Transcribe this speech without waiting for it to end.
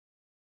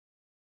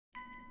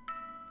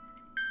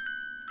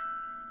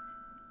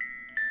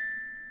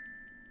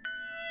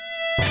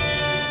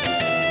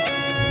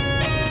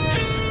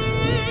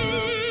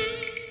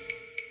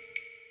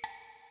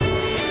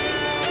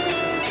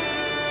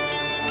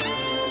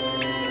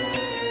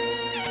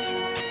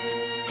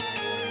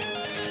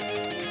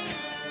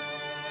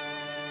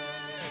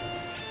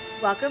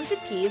Welcome to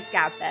Peeves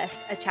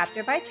Gabfest, a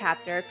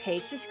chapter-by-chapter,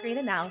 page-to-screen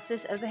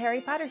analysis of the Harry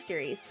Potter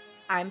series.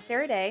 I'm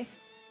Sarah Day.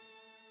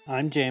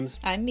 I'm James.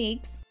 I'm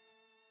Meeks.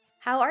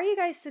 How are you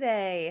guys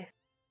today?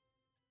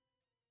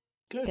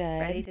 Good.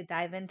 Ready to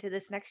dive into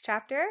this next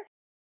chapter?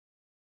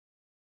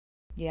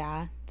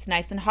 Yeah, it's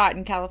nice and hot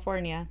in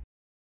California.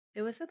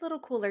 It was a little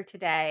cooler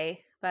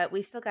today, but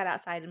we still got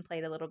outside and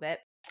played a little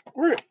bit.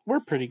 We're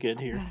pretty good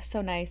here. Oh,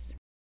 so nice.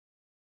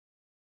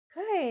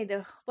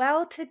 Good.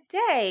 Well,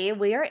 today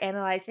we are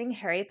analyzing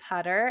Harry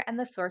Potter and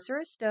the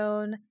Sorcerer's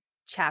Stone,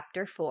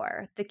 Chapter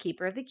 4, The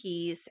Keeper of the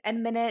Keys,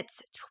 and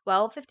minutes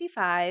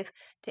 1255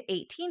 to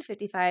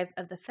 1855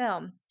 of the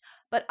film,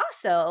 but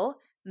also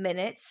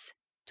minutes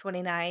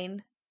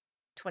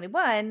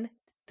 29:21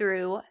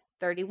 through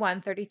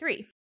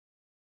 31:33.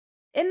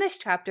 In this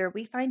chapter,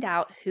 we find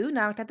out who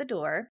knocked at the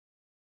door,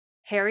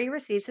 Harry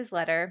receives his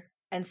letter,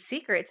 and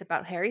secrets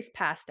about Harry's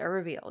past are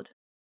revealed.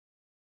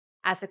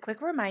 As a quick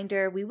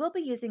reminder, we will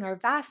be using our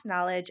vast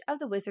knowledge of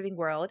the wizarding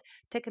world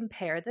to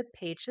compare the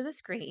page to the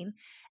screen,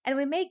 and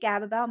we may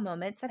gab about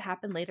moments that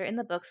happen later in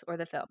the books or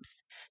the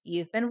films.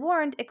 You've been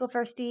warned,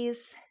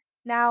 Icklefirsties.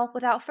 Now,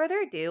 without further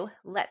ado,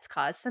 let's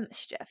cause some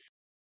mischief.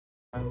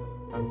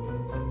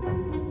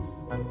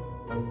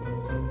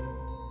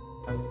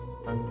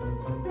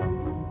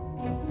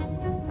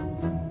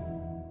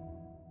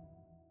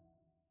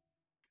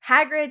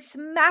 Hagrid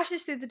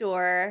smashes through the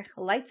door,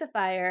 lights a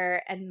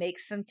fire, and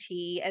makes some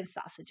tea and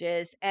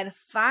sausages. And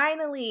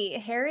finally,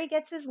 Harry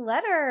gets his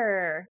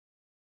letter.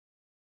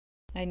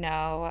 I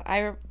know.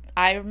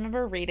 I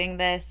remember reading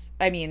this.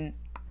 I mean,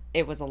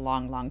 it was a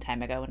long, long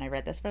time ago when I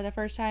read this for the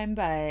first time,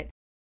 but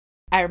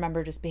I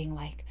remember just being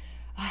like,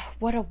 oh,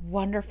 what a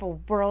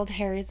wonderful world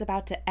Harry's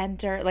about to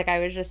enter. Like, I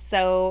was just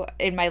so,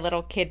 in my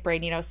little kid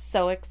brain,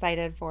 so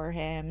excited for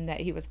him that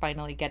he was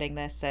finally getting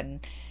this.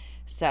 And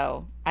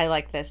so I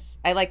like this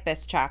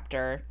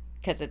chapter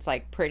because it's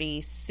like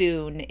pretty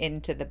soon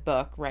into the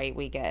book, right?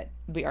 We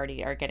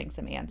already are getting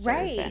some answers,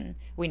 right, and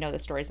we know the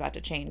story's about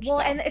to change. Well,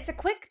 so. And it's a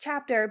quick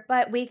chapter,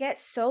 but we get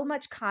so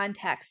much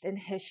context and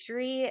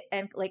history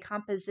and like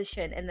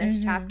composition in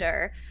this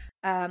chapter.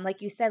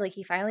 Like you said, like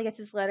he finally gets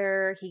his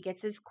letter, he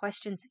gets his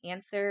questions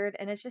answered,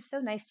 and it's just so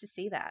nice to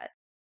see that.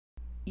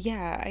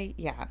 I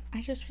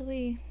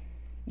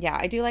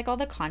do like all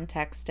the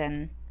context,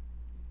 and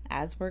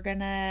as we're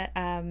gonna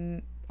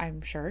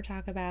I'm sure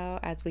talk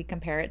about as we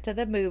compare it to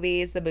the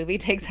movies, the movie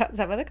takes out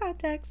some of the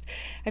context.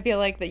 I feel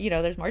like that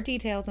there's more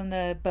details in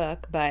the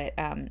book, but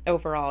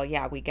overall,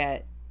 we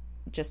get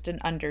just an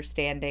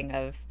understanding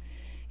of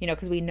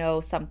because we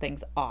know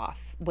something's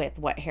off with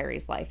what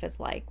Harry's life is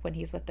like when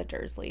he's with the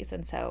Dursleys,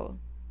 and so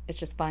it's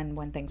just fun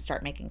when things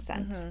start making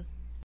sense.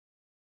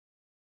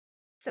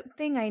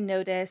 Something I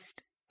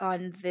noticed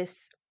on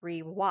this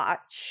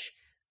rewatch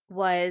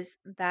was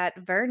that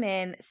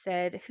Vernon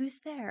said, "Who's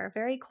there?"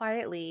 very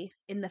quietly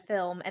in the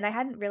film, and I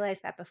hadn't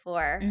realized that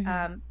before.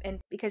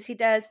 And because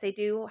they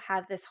do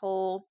have this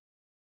whole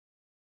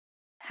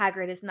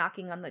Hagrid is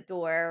knocking on the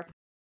door,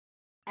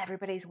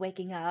 everybody's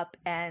waking up,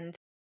 and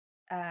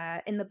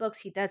in the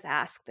books he does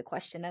ask the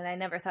question, and I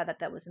never thought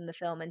that was in the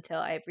film until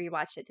I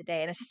rewatched it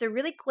today, and it's just a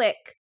really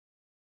quick,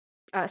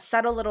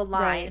 subtle little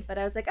line, right. But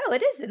I was like, oh,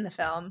 it is in the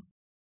film.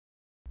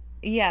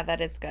 Yeah,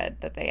 that is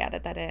good that they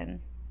added that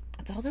in.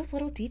 It's all those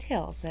little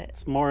details that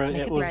it's more.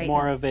 It was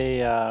more of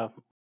a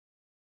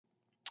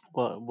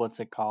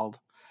what's it called?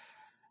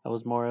 It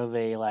was more of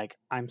a like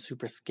I'm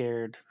super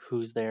scared.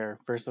 Who's there?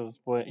 Versus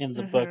what in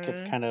the book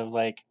it's kind of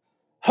like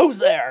who's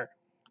there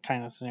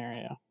kind of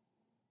scenario.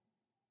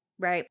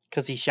 Right.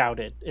 Because he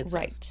shouted. It's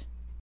right.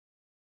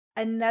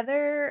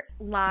 Another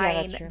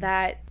line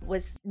that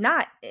was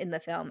not in the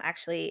film,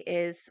 actually,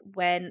 is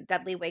when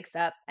Dudley wakes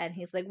up and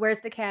he's like, "Where's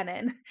the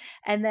cannon?"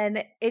 And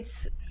then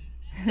it's...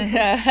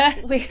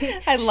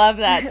 I love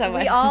that so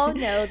much. We all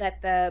know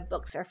that the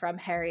books are from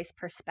Harry's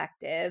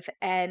perspective.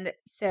 And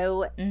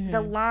so the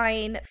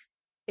line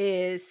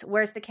is,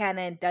 "Where's the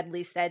cannon?"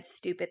 Dudley said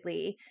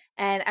stupidly.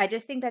 And I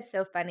just think that's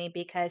so funny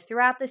because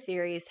throughout the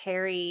series,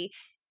 Harry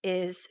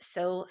is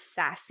so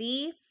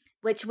sassy,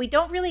 which we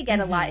don't really get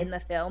a lot in the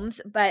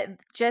films, but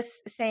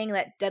just saying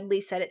that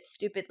Dudley said it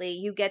stupidly,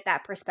 you get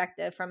that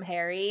perspective from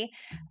Harry,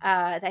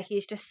 that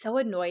he's just so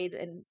annoyed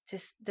and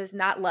just does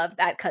not love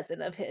that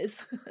cousin of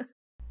his.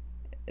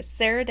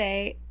 Sarah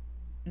Day,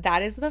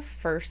 that is the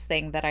first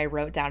thing that I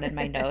wrote down in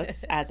my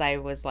notes as I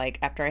was like,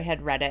 after I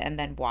had read it and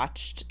then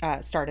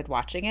started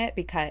watching it,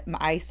 because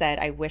I said,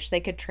 I wish they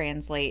could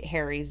translate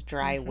Harry's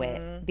dry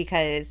wit,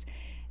 because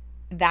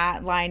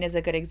that line is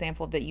a good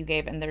example that you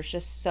gave, and there's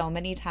just so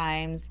many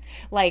times,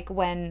 like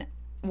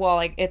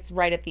it's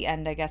right at the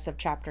end, I guess, of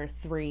chapter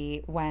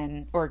 3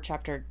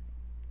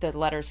 the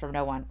letters from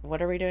no one.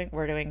 What are we doing?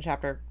 We're doing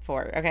chapter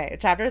 4. Okay,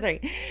 chapter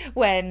 3,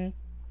 when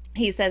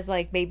he says,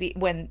 like, maybe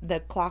when the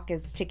clock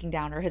is ticking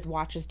down or his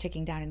watch is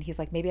ticking down, and he's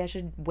like, maybe I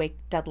should wake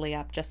Dudley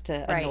up just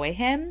to annoy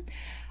him.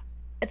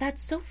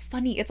 That's so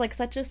funny. It's like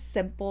such a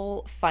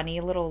simple, funny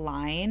little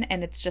line,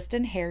 and it's just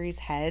in Harry's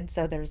head,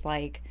 so there's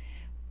like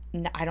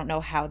I don't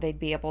know how they'd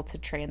be able to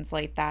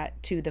translate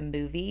that to the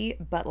movie,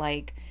 but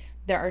like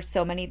there are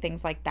so many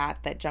things like that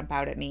that jump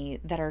out at me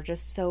that are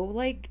just so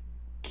like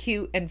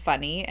cute and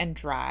funny and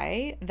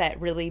dry that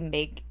really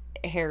make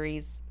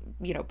Harry's,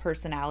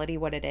 personality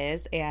what it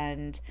is.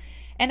 And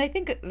I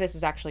think this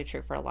is actually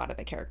true for a lot of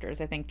the characters.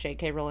 I think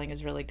J.K. Rowling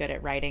is really good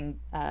at writing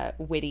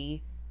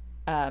witty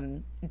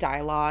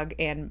dialogue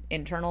and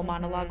internal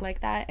monologue like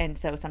that, and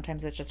so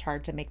sometimes it's just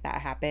hard to make that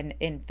happen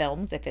in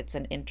films if it's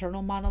an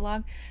internal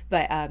monologue,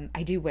 but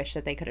I do wish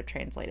that they could have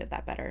translated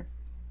that better.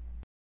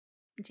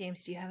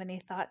 James, do you have any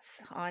thoughts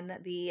on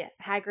the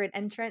Hagrid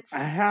entrance?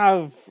 I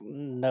have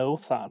no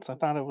thoughts. I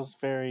thought it was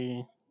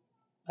very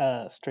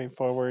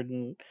straightforward,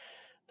 and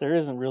there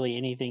isn't really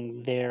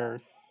anything there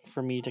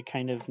for me to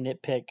kind of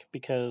nitpick,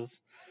 because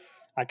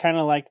I kind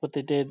of liked what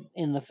they did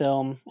in the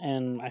film,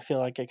 and I feel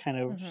like it kind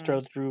of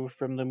strode through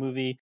from the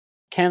movie.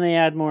 Can they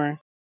add more?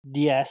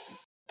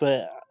 Yes,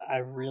 but I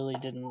really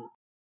didn't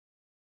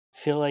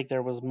feel like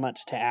there was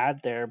much to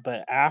add there.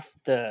 But after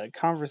the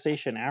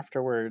conversation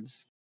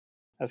afterwards,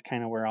 that's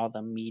kind of where all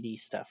the meaty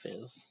stuff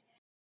is.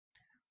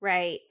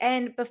 Right.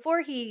 And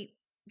before he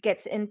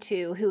gets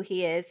into who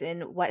he is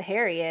and what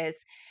Harry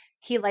is,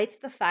 he lights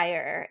the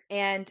fire.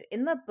 And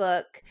in the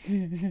book,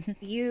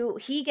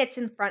 he gets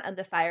in front of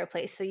the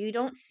fireplace, so you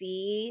don't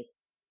see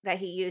that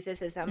he uses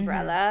his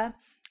umbrella.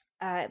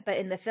 But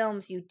in the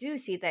films, you do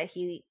see that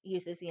he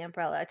uses the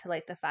umbrella to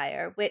light the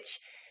fire, which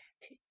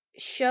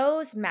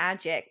shows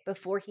magic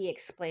before he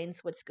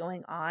explains what's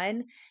going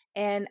on.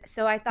 And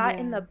so I thought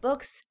in the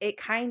books, it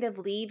kind of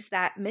leaves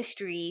that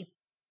mystery.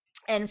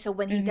 And so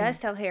when he does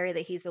tell Harry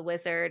that he's a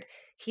wizard,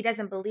 he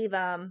doesn't believe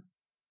him.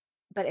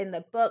 But in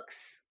the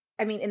books,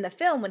 I mean, in the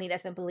film, when he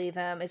doesn't believe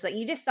him, it's like,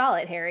 you just saw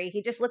it, Harry.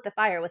 He just lit the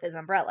fire with his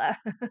umbrella.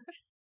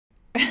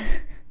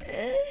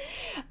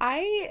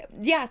 I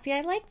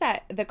like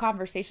that, the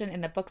conversation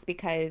in the books,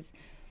 because,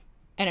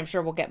 and I'm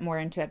sure we'll get more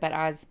into it, but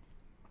as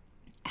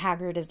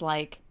Hagrid is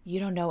like,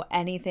 you don't know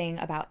anything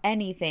about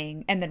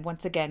anything, and then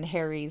once again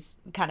Harry's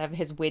kind of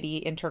his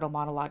witty internal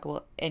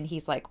monologue and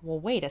he's like, well,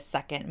 wait a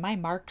second, my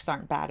marks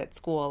aren't bad at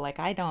school, like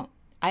I don't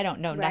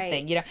know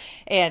nothing,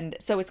 and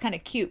so it's kind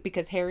of cute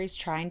because Harry's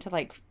trying to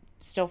like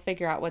still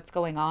figure out what's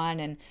going on,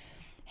 and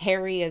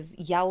Harry is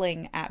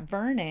yelling at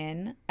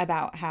Vernon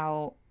about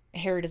how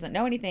Harry doesn't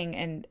know anything,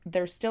 and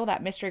there's still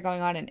that mystery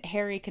going on, and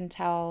Harry can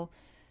tell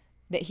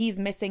that he's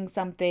missing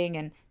something,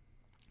 and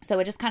so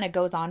it just kind of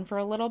goes on for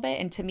a little bit,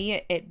 and to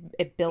me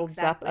it builds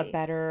up a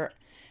better,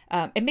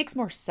 it makes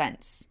more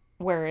sense,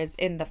 whereas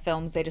in the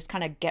films they just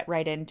kind of get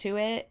right into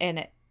it,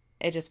 and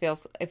it just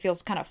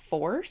feels kind of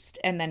forced,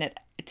 and then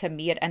to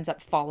me it ends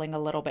up falling a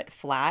little bit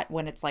flat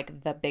when it's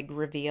like the big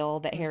reveal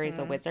that Harry's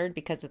a wizard,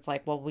 because it's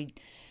like, well,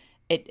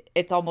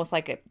 it's almost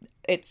like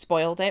it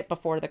spoiled it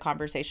before the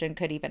conversation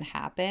could even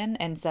happen.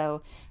 And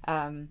so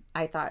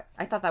I thought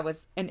that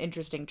was an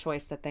interesting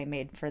choice that they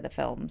made for the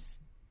films,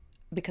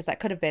 because that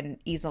could have been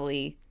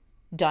easily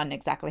done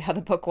exactly how the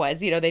book was.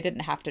 They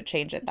didn't have to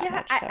change it that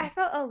much. So. I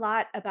felt a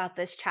lot about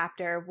this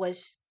chapter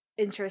was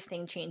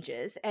interesting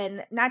changes,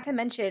 and not to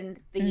mention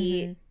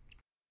the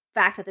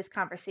fact that this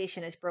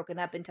conversation is broken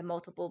up into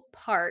multiple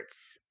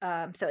parts.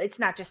 So it's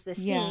not just this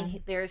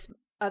scene. There's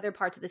other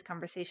parts of this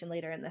conversation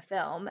later in the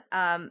film.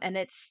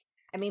 And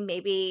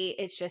maybe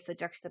it's just a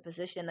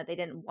juxtaposition that they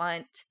didn't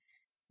want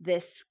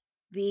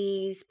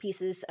these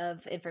pieces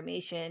of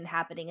information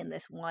happening in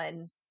this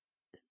one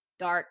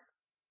dark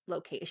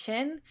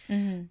location.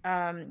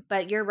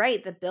 But you're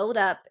right, the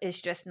buildup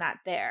is just not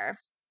there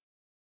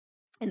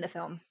in the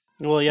film.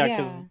 Well,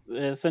 because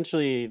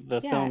essentially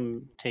the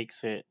film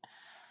takes it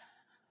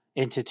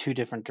into two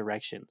different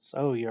directions.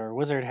 Oh, you're a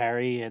wizard,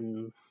 Harry,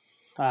 and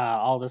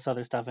all this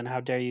other stuff, and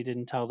how dare you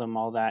didn't tell them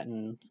all that,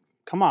 and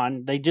come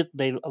on, they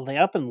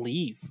up and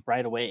leave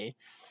right away.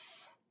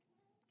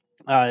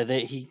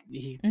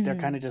 They're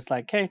kind of just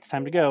like, hey, it's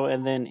time to go.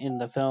 And then in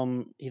the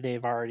film,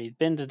 they've already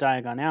been to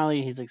Diagon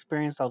Alley, he's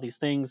experienced all these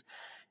things.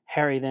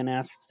 Harry then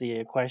asks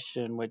the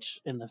question, which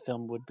in the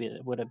film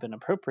would have been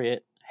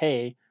appropriate.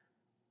 Hey,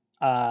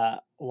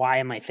 why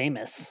am I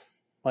famous?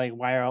 Like,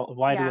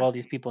 why do all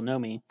these people know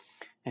me?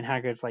 And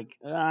Hagrid's like,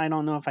 I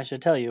don't know if I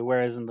should tell you.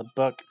 Whereas in the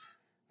book,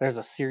 there's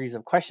a series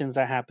of questions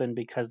that happen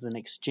because an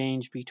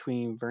exchange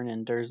between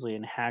Vernon Dursley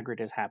and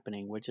Hagrid is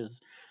happening, which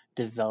is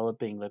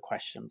developing the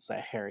questions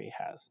that Harry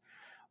has,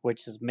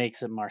 which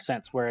makes it more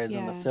sense. Whereas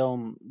in the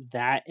film,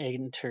 that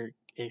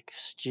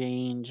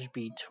exchange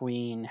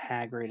between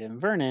Hagrid and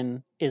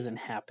Vernon isn't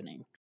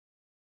happening.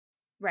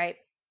 Right.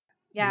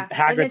 Yeah.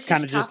 Hagrid's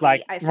kind of just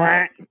like,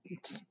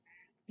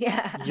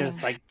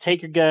 just like,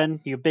 take your gun,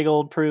 you big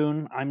old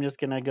prune. I'm just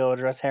gonna go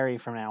address Harry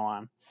from now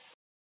on.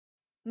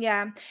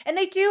 Yeah, and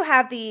they do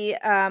have the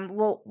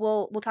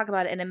we'll talk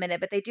about it in a minute,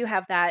 but they do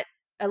have that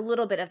a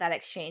little bit of that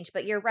exchange.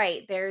 But you're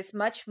right, there's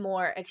much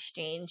more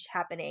exchange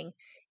happening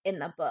in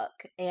the book,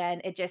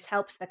 and it just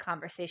helps the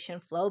conversation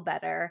flow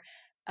better.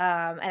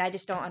 And I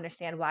just don't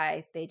understand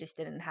why they just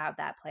didn't have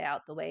that play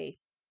out the way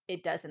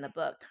it does in the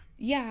book.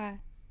 Yeah,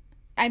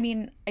 I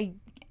mean,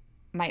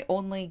 my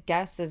only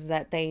guess is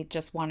that they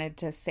just wanted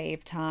to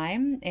save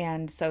time,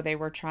 and so they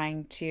were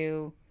trying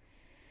to.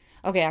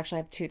 Okay, actually,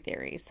 I have two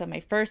theories. So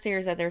my first theory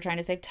is that they were trying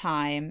to save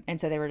time,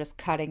 and so they were just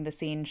cutting the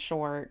scene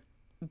short.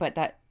 But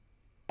that,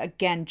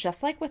 again,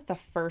 just like with the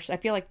first, I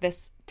feel like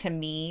this, to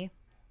me,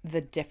 the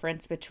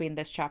difference between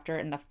this chapter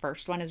and the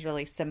first one is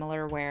really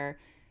similar, where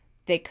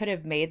they could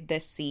have made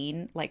this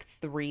scene like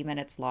 3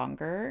 minutes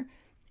longer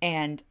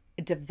and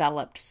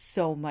developed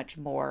so much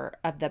more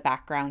of the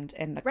background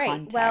and the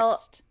context. Well,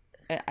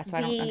 so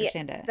I don't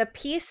understand it. The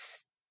piece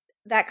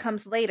that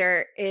comes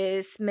later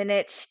is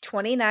minutes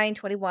 29,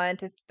 21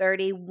 to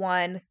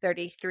 31,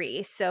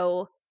 33.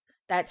 So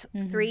that's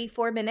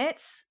 3-4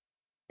 minutes.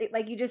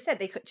 Like you just said,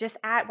 they could just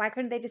add, why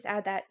couldn't they just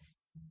add that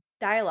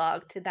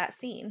dialogue to that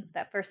scene,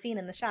 that first scene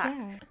in the shot?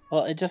 Yeah.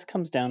 Well, it just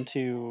comes down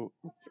to,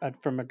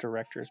 from a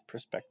director's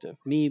perspective,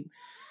 me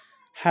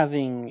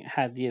having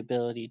had the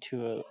ability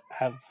to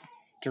have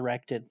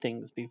directed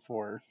things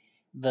before,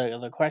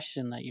 the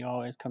question that you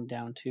always come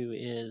down to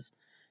is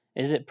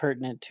it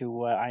pertinent to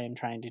what I am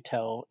trying to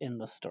tell in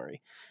the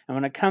story? And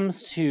when it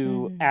comes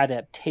to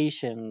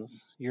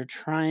adaptations, you're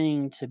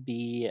trying to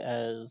be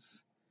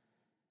as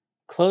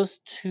close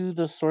to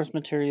the source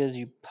material as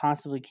you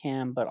possibly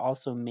can, but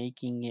also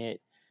making it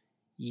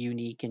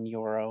unique in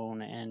your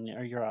own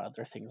or your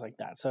other things like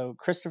that. So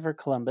Christopher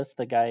Columbus,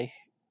 the guy,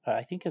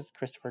 I think is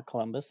Christopher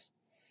Columbus.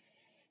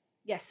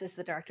 Yes, is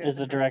the director. Is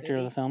the director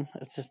of the film?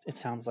 It's just, it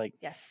sounds like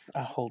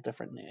a whole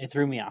different name. It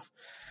threw me off.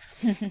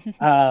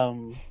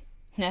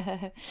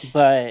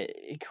 But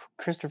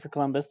Christopher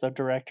Columbus, the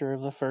director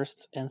of the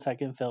first and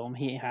second film,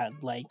 he had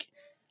like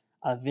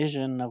a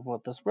vision of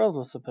what this world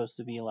was supposed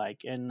to be like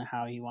and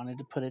how he wanted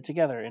to put it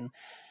together. And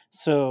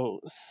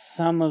so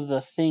some of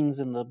the things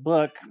in the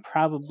book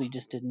probably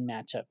just didn't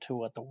match up to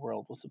what the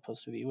world was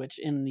supposed to be, which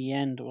in the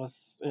end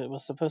was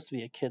supposed to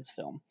be a kid's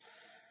film.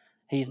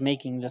 He's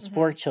making this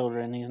for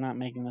children. He's not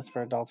making this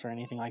for adults or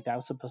anything like that. It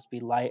was supposed to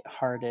be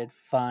lighthearted,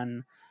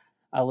 fun,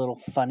 a little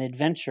fun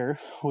adventure,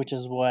 which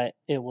is what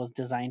it was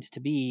designed to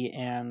be.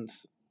 And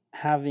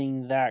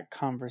having that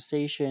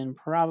conversation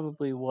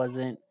probably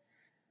wasn't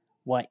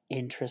what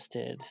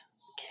interested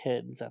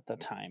kids at the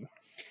time.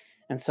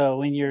 And so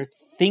when you're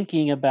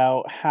thinking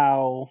about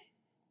how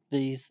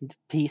these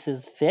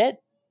pieces fit,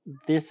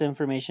 this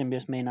information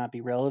just may not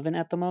be relevant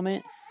at the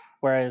moment,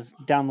 whereas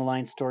down the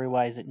line,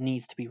 story-wise, it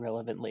needs to be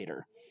relevant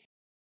later.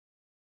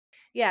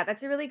 Yeah,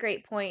 that's a really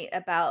great point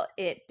about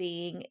it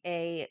being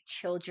a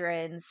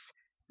children's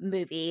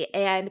movie.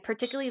 And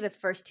particularly the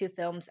first two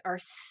films are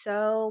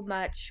so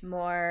much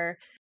more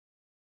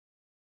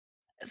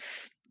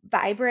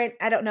vibrant,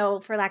 I don't know,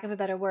 for lack of a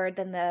better word,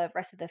 than the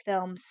rest of the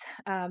films.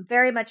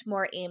 Very much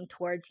more aimed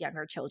towards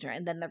younger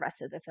children than the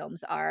rest of the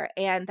films are.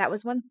 And that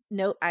was one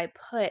note I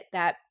put,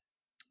 that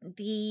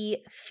the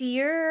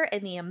fear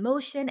and the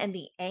emotion and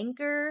the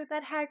anger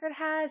that Hagrid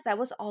has, that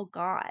was all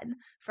gone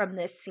from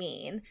this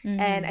scene.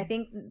 And I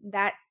think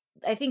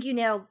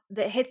you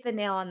hit the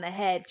nail on the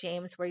head,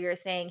 James, where you're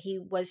saying he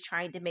was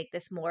trying to make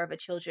this more of a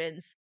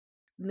children's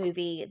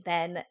movie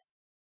than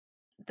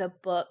the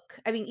book.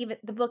 I mean, even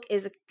the book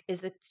is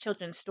a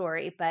children's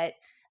story, but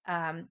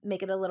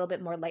make it a little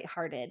bit more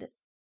lighthearted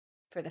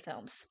for the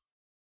films.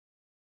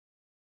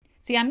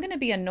 See, I'm going to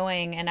be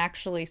annoying and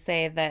actually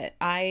say that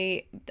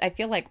I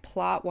feel like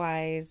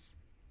plot-wise,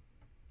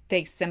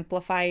 they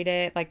simplified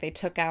it. Like, they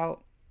took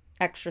out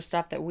extra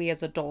stuff that we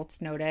as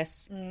adults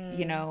notice,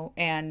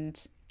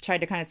 and tried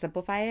to kind of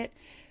simplify it.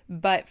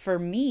 But for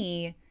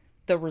me,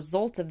 the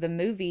result of the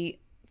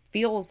movie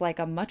feels like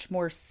a much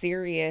more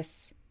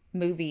serious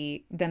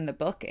movie than the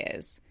book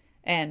is.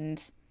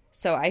 And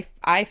so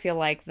I feel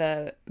like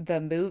the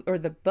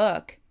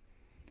book,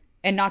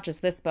 and not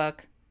just this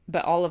book,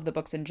 but all of the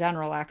books in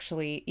general,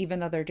 actually, even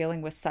though they're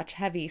dealing with such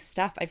heavy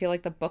stuff, I feel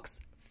like the books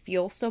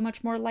feel so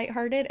much more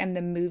lighthearted, and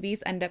the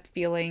movies end up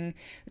feeling,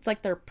 it's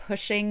like they're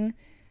pushing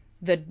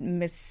the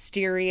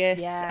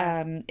mysterious,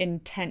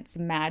 intense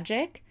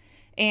magic,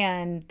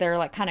 and they're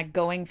like kind of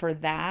going for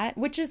that,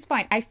 which is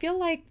fine. I feel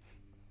like,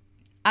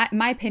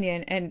 my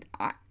opinion, and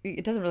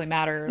it doesn't really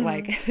matter,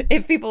 like,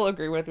 if people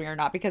agree with me or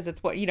not, because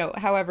it's what,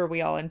 however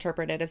we all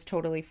interpret it is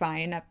totally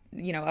fine,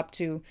 up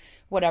to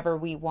whatever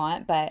we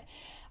want. But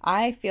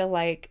I feel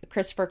like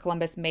Christopher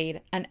Columbus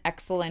made an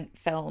excellent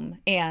film,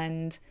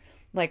 and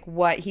like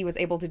what he was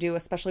able to do,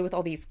 especially with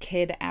all these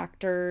kid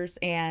actors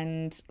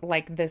and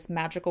like this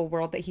magical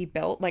world that he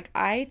built, like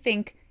I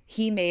think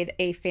he made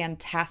a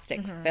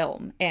fantastic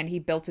film, and he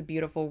built a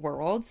beautiful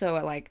world. So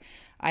like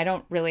I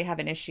don't really have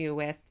an issue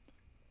with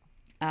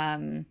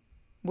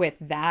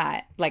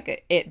that,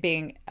 like it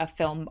being a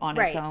film on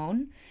its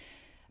own.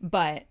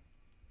 But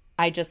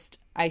I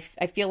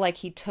feel like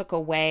he took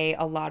away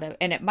a lot of,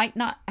 and it might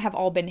not have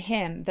all been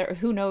him.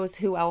 Who knows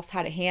who else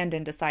had a hand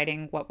in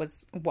deciding what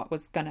was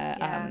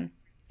gonna,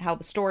 how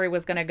the story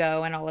was gonna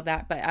go and all of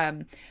that. But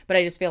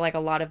I just feel like a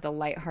lot of the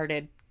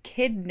lighthearted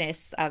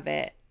kidness of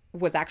it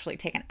was actually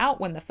taken out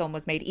when the film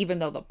was made, even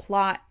though the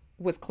plot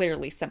was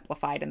clearly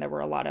simplified, and there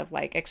were a lot of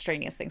like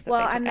extraneous things that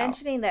well, they took I'm out.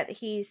 mentioning that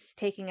he's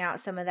taking out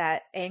some of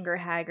that anger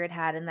Hagrid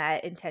had and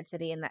that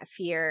intensity and that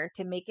fear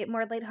to make it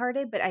more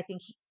lighthearted, but I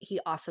think he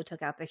also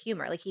took out the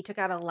humor. Like he took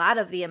out a lot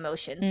of the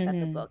emotions that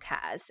the book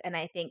has, and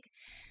I think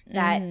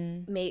that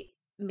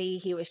maybe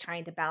he was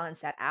trying to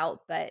balance that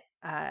out, but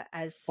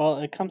as well,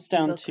 it comes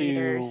down to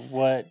readers,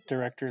 what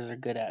directors are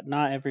good at.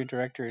 Not every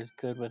director is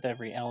good with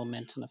every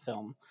element in a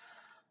film.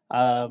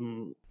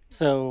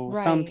 So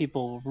some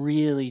people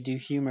really do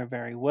humor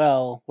very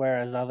well,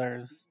 whereas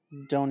others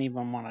don't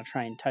even want to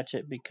try and touch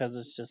it because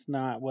it's just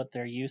not what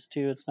they're used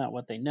to. It's not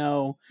what they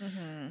know.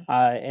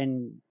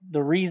 And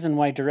the reason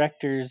why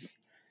directors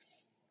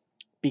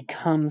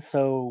become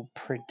so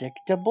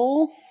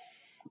predictable,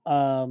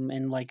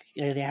 and like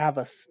they have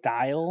a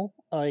style,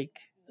 like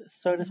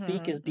so to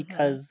speak, is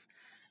because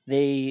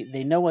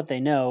they know what they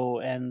know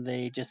and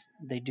they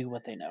do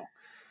what they know.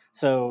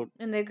 So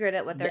and they're good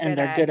at what they're and good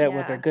they're at. good at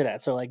what they're good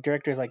at. So like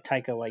directors like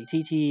Taika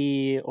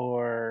Waititi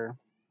or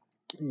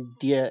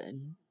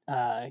Guillermo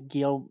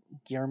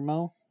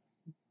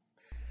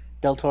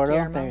del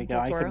Toro. There you go.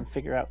 I couldn't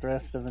figure out the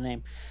rest of the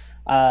name.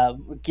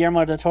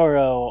 Guillermo del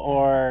Toro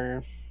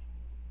or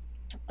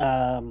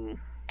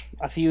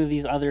a few of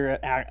these other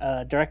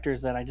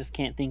directors that I just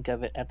can't think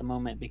of it at the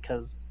moment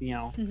because, you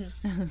know.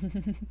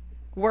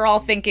 We're all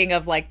thinking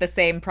of like the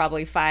same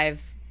probably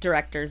 5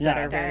 directors that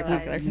are very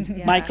popular.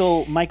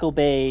 Michael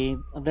Bay,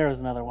 there was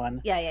another one.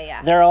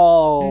 Yeah. They're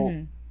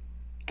all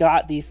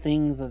got these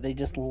things that they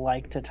just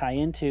like to tie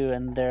into,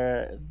 and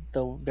their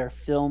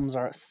films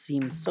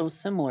seem so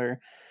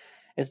similar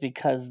is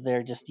because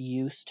they're just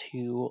used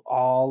to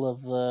all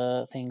of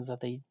the things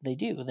that they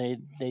do.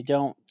 They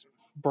don't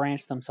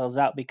branch themselves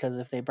out, because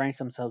if they branch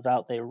themselves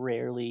out, they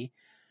rarely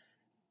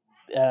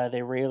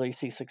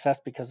see success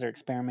because they're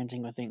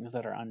experimenting with things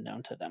that are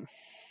unknown to them,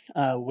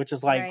 which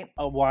is like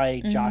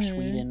why Joss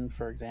Whedon,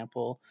 for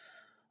example,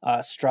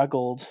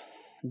 struggled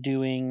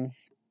doing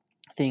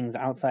things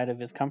outside of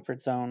his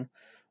comfort zone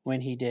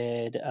when he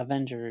did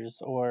Avengers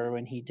or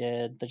when he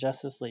did the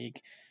Justice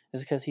League,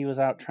 is because he was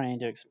out trying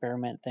to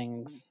experiment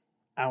things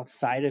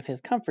outside of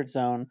his comfort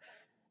zone,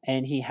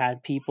 and he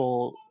had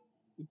people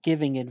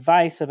giving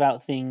advice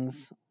about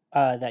things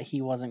that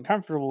he wasn't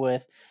comfortable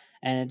with,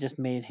 and it just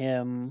made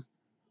him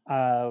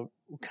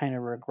kind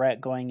of regret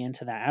going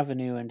into that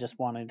avenue and just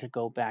wanted to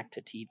go back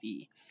to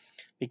TV,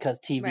 because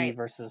TV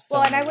versus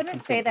film. Well, and I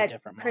wouldn't say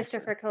that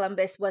Christopher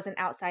Columbus wasn't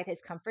outside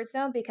his comfort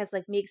zone, because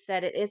like Meek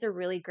said, it is a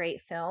really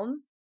great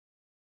film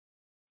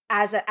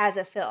as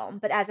a film,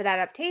 but as an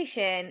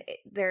adaptation,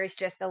 there's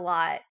just a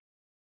lot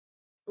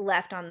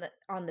left on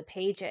the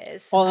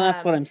pages. Well, and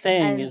that's what I'm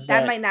saying, is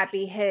that might not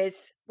be his.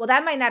 Well,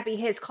 that might not be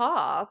his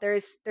call.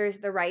 There's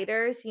the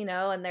writers, you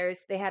know, and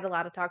they had a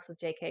lot of talks with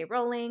J.K.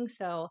 Rowling.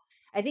 So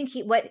I think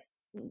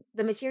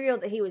the material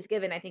that he was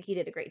given, I think he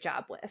did a great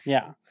job with.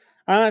 Yeah.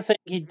 I'm not saying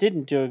he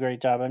didn't do a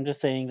great job. I'm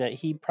just saying that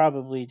he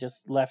probably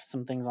just left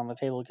some things on the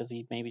table because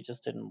he maybe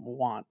just didn't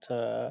want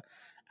to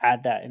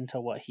add that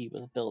into what he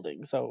was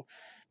building. So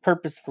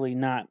purposefully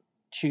not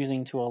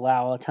choosing to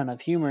allow a ton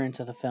of humor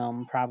into the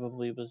film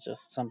probably was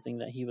just something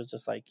that he was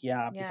just like,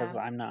 because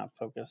I'm not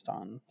focused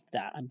on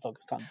that. I'm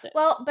focused on this.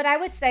 Well, but I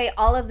would say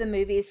all of the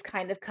movies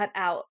kind of cut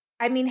out.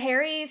 I mean,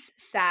 Harry's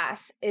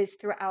sass is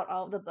throughout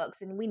all the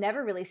books, and we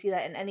never really see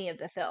that in any of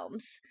the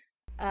films.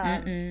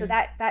 So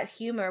that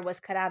humor was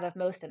cut out of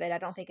most of it. I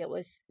don't think it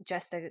was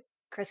just a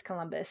Chris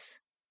Columbus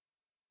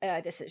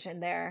decision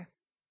there.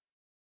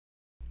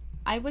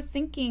 I was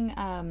thinking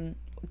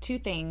 2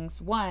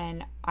 things.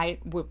 One, I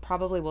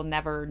probably will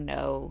never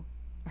know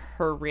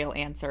her real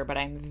answer, but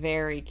I'm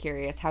very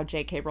curious how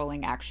J.K.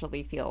 Rowling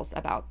actually feels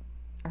about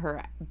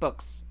her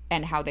books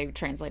and how they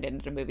translated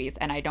into movies.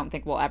 And I don't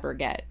think we'll ever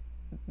get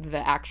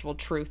the actual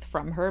truth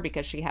from her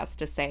because she has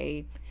to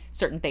say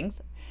certain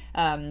things.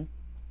 And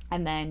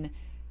then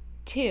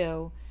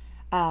 2,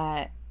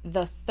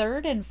 the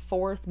 3rd and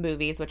 4th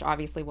movies, which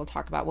obviously we'll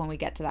talk about when we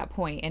get to that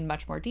point in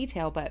much more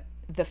detail, but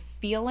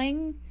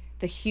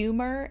the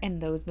humor in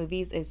those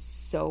movies is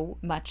so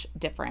much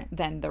different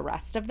than the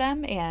rest of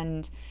them.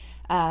 And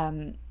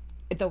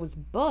those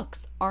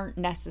books aren't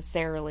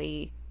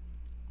necessarily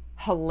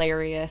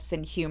hilarious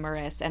and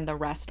humorous, and the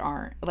rest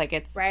aren't. Like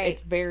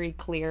it's very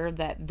clear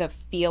that the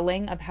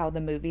feeling of how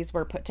the movies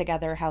were put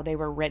together, how they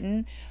were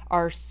written,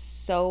 are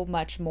so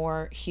much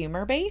more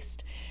humor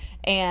based.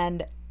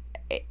 And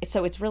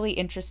so it's really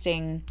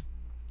interesting.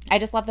 I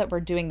just love that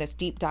we're doing this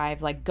deep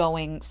dive, like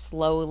going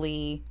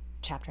slowly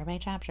chapter by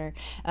chapter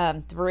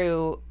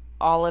through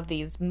all of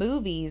these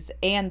movies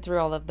and through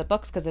all of the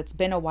books, because it's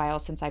been a while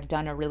since I've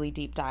done a really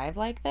deep dive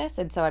like this.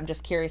 And so I'm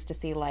just curious to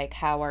see like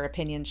how our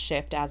opinions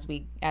shift as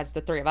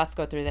the 3 of us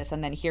go through this,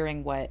 and then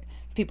hearing what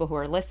people who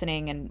are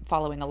listening and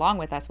following along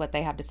with us, what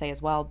they have to say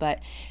as well. But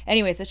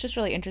anyways, it's just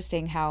really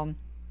interesting how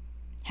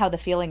the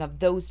feeling of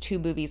those 2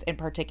 movies in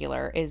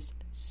particular is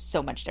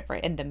so much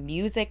different, and the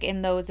music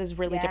in those is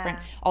really different.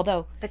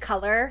 Although the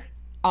color,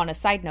 on a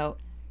side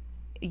note,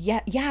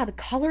 the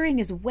coloring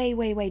is way,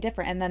 way, way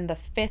different. And then the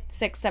 5th,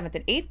 6th, 7th,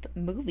 and 8th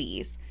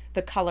movies,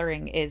 the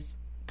coloring is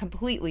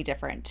completely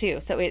different too.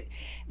 So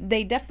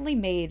they definitely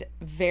made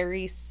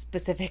very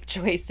specific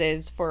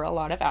choices for a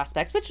lot of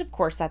aspects, which of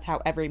course that's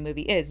how every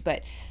movie is.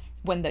 But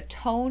when the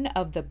tone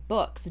of the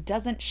books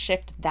doesn't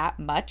shift that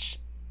much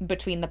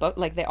between the book,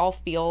 like they all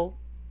feel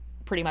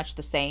pretty much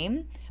the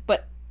same,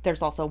 but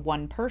there's also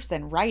one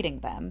person writing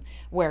them,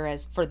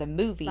 whereas for the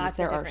movies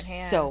there are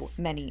so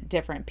many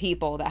different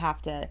people that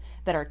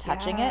are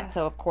touching it,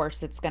 so of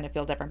course it's going to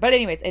feel different. But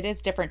anyways, it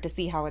is different to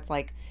see how it's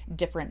like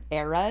different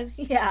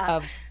eras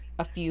of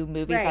a few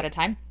movies at a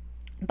time.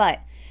 But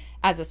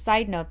as a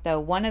side note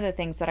though, one of the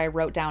things that I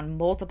wrote down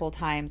multiple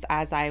times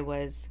as I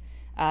was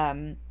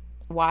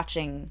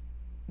watching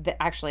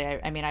actually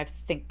I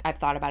think I've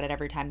thought about it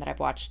every time that I've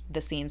watched the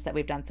scenes that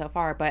we've done so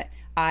far, but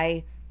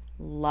I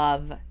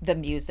love the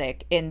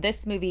music in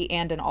this movie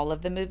and in all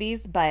of the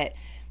movies. But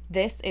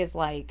this is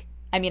like,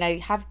 I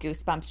have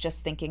goosebumps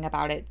just thinking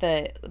about it.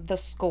 The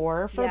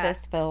score for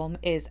this film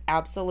is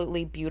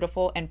absolutely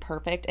beautiful and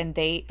perfect, and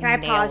they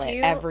nail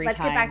it every time.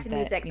 Let's get back to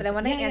music, but I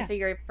want to answer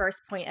your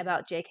first point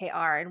about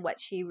JKR and what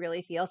she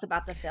really feels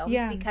about the films,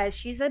 because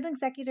she's an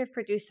executive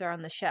producer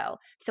on the show.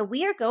 So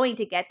we are going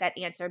to get that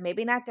answer,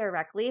 maybe not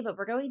directly, but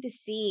we're going to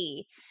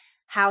see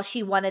how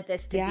she wanted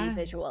this to be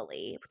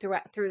visually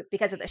through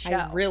because of the show.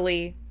 I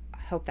really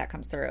hope that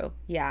comes through.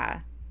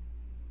 Yeah,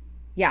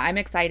 I'm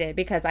excited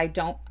because I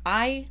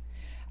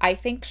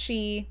think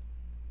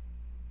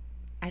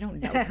I don't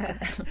know her,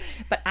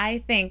 but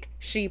I think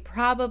she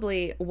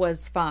probably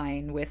was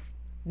fine with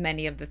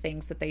many of the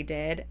things that they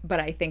did, but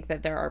I think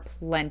that there are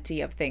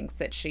plenty of things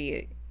that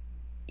she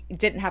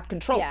didn't have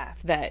control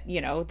of, that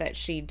that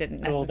she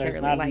didn't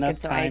necessarily like, and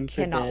so I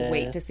cannot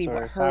wait to see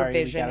what her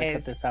vision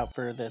is. Cut this out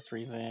for this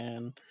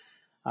reason.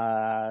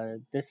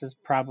 This is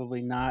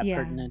probably not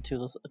pertinent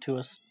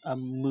to a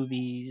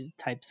movie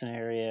type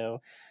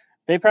scenario.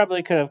 They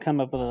probably could have come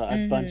up with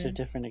a bunch of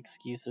different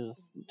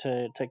excuses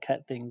to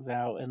cut things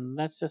out, and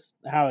that's just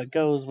how it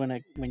goes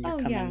when you're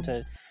coming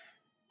to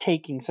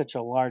taking such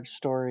a large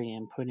story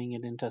and putting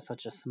it into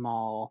such a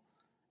small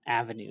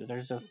avenue.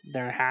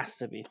 There has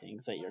to be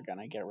things that you're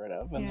gonna get rid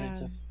of, and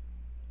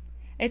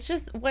it's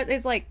just what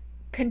is like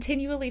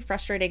continually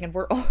frustrating, and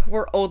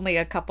we're only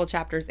a couple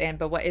chapters in,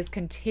 but what is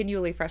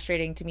continually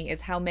frustrating to me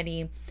is how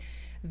many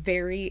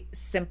very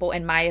simple,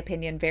 in my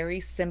opinion, very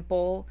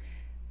simple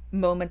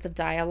moments of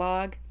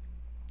dialogue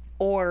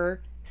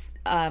or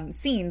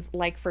scenes,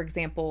 like for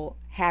example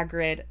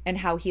Hagrid and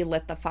how he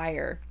lit the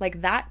fire,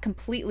 like that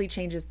completely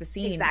changes the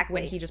scene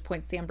when he just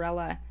points the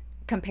umbrella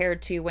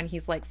compared to when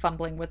he's like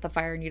fumbling with the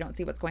fire and you don't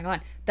see what's going on.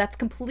 That's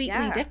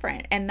completely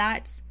different, and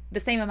that's the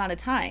same amount of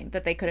time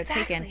that they could have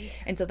taken.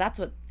 And so that's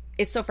what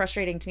is so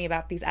frustrating to me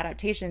about these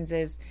adaptations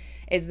is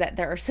that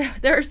there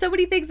are so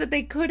many things that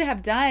they could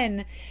have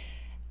done,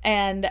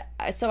 and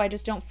so I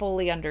just don't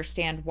fully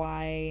understand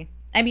why.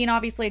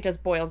 Obviously it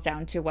just boils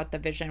down to what the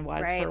vision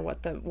was for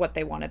what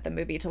they wanted the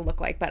movie to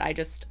look like, but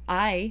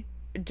I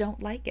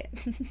don't like it.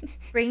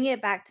 Bringing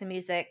it back to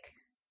music,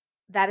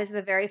 that is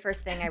the very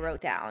first thing I wrote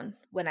down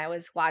when I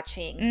was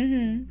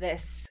watching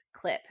this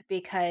clip,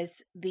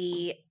 because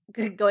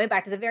going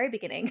back to the very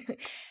beginning,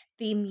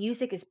 the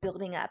music is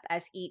building up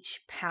as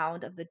each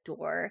pound of the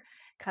door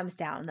comes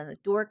down, and then the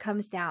door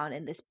comes down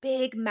and this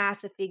big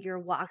massive figure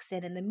walks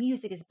in, and the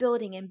music is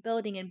building and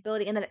building and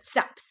building, and then it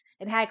stops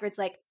and Hagrid's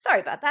like, sorry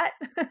about that.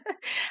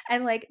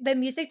 And like the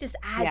music just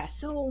adds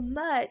so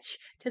much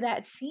to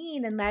that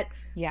scene, and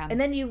and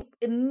then you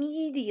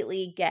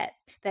immediately get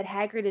that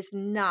Hagrid is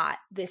not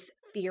this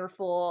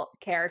fearful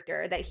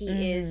character, that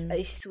he is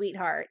a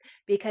sweetheart,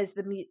 because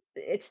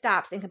it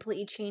stops and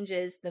completely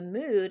changes the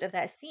mood of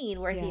that scene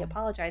where he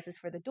apologizes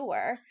for the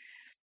door.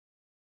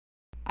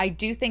 I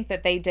do think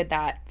that they did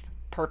that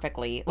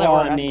perfectly,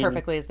 as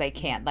perfectly as they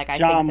can. Like, I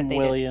think that they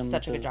did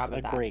such a good job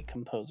of that. John Williams is a great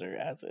composer,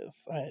 as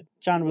is.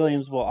 John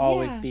Williams will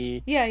always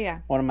be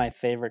one of my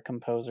favorite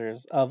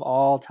composers of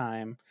all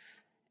time.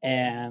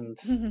 And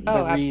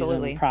the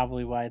reason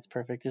probably why it's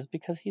perfect is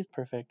because he's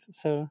perfect.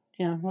 So,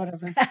 yeah,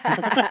 whatever.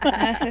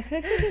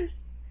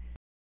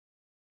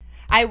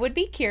 I would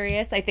be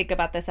curious. I think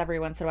about this every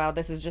once in a while.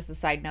 This is just a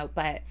side note,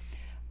 but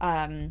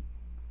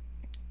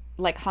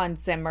like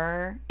Hans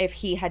Zimmer, if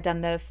he had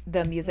done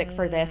the music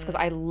for this, because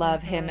I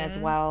love him as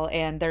well.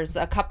 And there's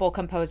a couple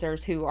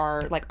composers who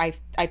are like,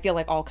 I feel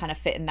like all kind of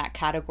fit in that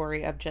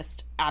category of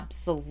just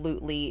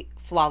absolutely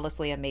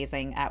flawlessly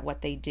amazing at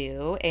what they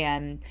do.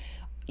 And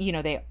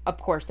they, of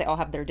course, they all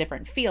have their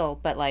different feel,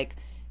 but like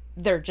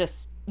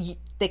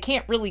they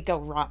can't really go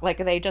wrong. Like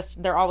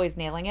they're always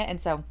nailing it.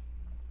 And so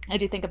I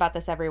do think about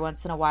this every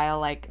once in a while.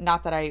 Like,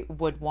 not that I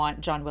would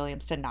want John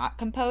Williams to not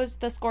compose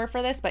the score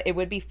for this, but it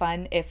would be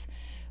fun if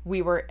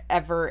we were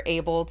ever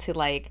able to,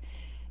 like,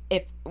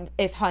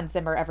 if Hans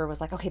Zimmer ever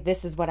was like, okay,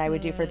 this is what I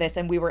would do for this,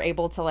 and we were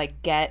able to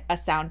like get a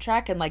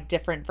soundtrack and like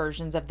different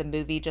versions of the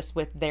movie just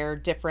with their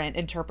different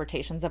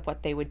interpretations of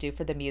what they would do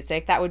for the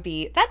music. That'd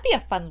be a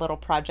fun little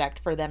project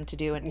for them to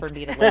do and for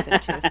me to listen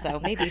to. So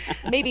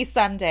maybe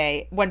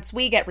someday, once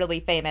we get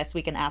really famous,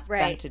 we can ask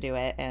them to do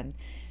it, and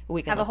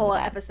we can have a whole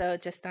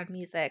episode just on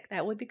music.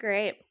 That would be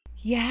great.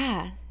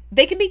 Yeah.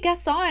 they can be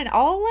guests on.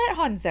 I'll let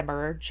Hans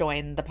Zimmer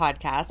join the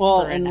podcast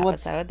for an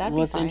episode. That'd be fine.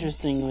 What's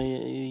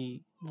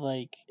interestingly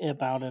like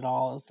about it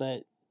all is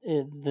that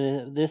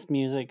this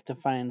music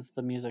defines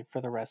the music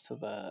for the rest of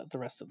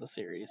the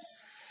series.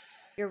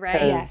 You're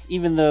right. Yes,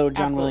 even though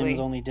John absolutely. Williams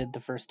only did the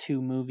first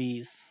 2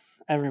 movies,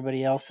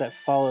 everybody else that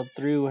followed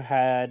through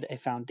had a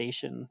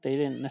foundation. They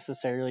didn't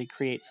necessarily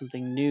create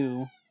something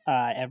new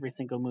every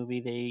single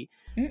movie.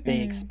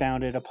 They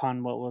expounded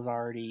upon what was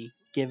already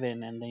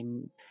given,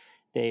 and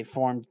they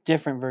formed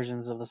different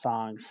versions of the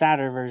song,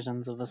 sadder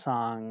versions of the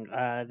song.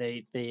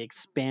 They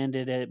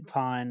expanded it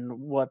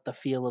upon what the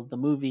feel of the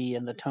movie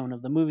and the tone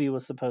of the movie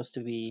was supposed to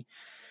be.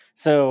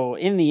 So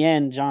in the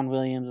end, John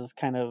Williams is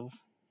kind of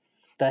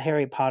the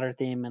Harry Potter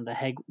theme, and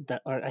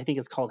or I think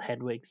it's called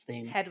Hedwig's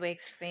theme.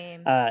 Hedwig's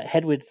theme.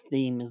 Hedwig's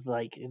theme is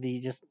like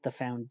the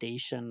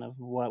foundation of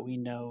what we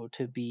know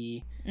to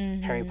be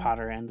Harry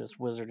Potter and this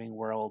wizarding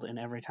world. And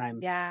every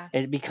time,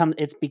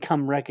 it's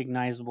become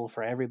recognizable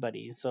for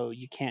everybody. So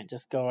you can't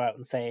just go out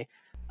and say,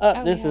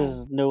 "This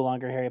is no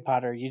longer Harry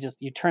Potter."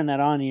 You turn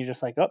that on, and you're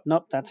just like, "Oh,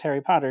 nope, that's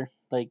Harry Potter."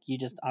 Like, you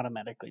just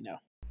automatically know.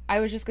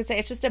 I was just gonna say,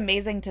 it's just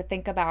amazing to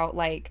think about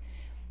like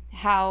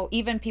how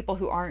even people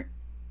who aren't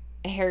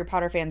Harry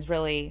Potter fans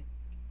really,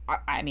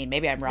 I mean,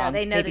 maybe I'm wrong. No,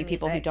 they know maybe the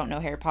people who music. don't know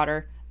Harry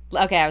Potter.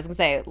 Okay, I was gonna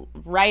say,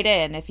 write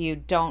in if you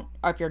don't,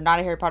 or if you're not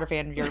a Harry Potter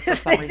fan, you're for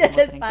some reason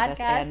listening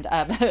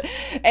to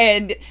this,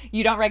 and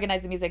you don't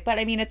recognize the music. But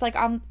I mean, it's like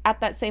I'm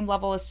at that same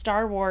level as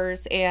Star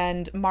Wars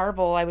and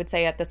Marvel. I would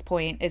say at this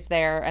point is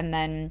there, and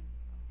then,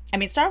 I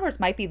mean, Star Wars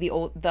might be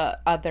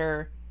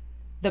the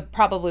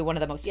probably one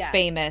of the most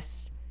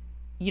famous.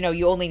 You know,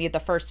 you only need the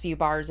first few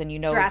bars, and you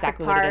know Jurassic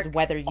exactly Park. what it is,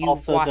 whether you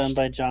also watched. Done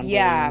by John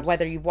Williams. Williams.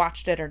 Whether you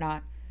watched it or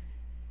not.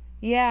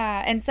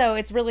 Yeah, and so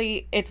it's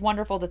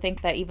wonderful to think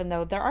that even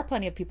though there are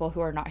plenty of people who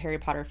are not Harry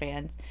Potter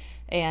fans,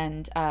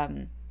 and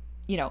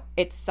you know,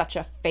 it's such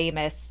a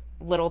famous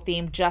little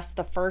theme, just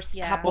the first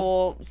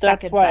couple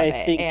seconds of it. That's why I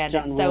think and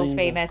John it's Williams so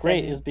famous is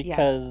great, is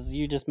because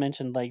you just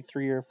mentioned like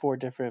 3 or 4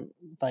 different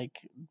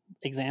like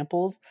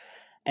examples,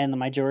 and the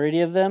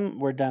majority of them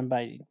were done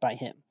by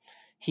him.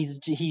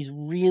 He's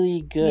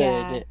really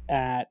good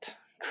at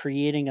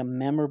creating a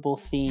memorable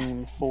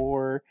theme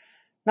for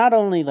not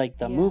only like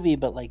the movie,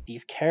 but like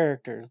these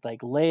characters.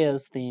 Like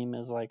Leia's theme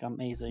is like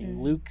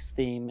amazing. Luke's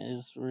theme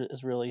is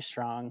really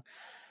strong.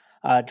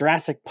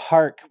 Jurassic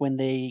Park, when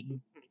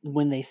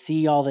they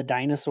see all the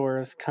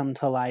dinosaurs come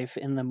to life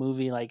in the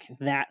movie, like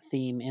that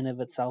theme in of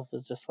itself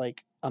is just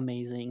like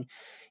amazing.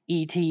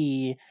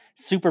 E.T.,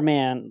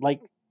 Superman, like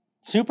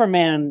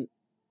Superman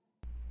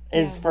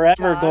is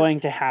forever Jaws. Going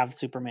to have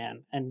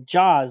Superman, and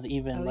Jaws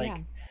even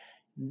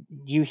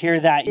you hear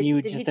that and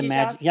you just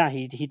imagine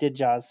he did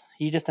Jaws.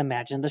 You just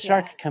imagine the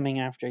shark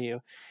coming after you.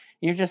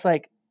 You're just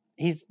like,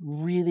 he's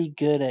really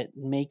good at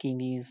making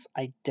these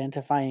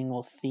identifying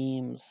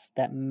themes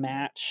that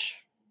match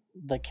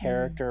the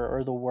character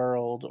or the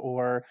world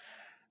or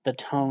the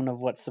tone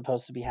of what's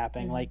supposed to be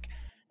happening. Like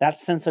that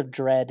sense of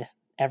dread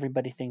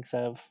everybody thinks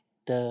of,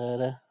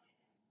 da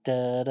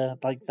da da,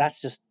 like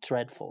that's just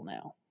dreadful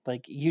now.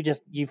 Like you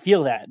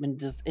feel that,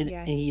 and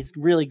and he's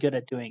really good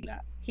at doing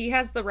that. He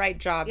has the right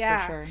job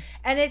for sure.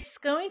 And it's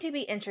going to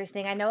be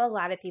interesting. I know a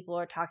lot of people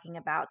are talking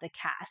about the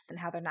cast and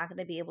how they're not going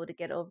to be able to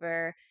get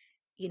over,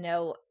 you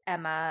know,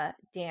 Emma,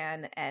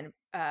 Dan, and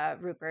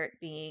Rupert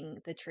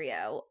being the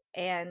trio.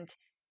 And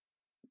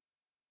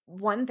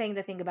one thing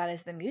to think about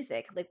is the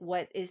music. Like,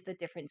 what is the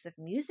difference of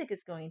music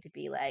is going to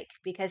be like?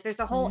 Because there's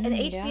the whole, and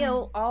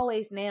HBO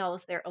always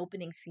nails their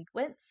opening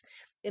sequence.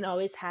 It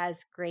always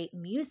has great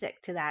music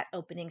to that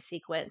opening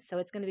sequence. So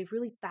it's going to be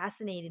really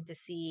fascinating to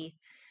see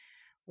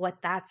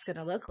what that's going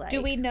to look like.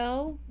 Do we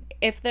know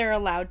if they're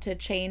allowed to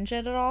change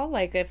it at all?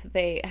 Like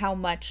how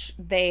much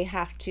they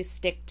have to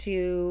stick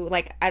to,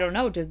 like, I don't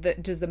know,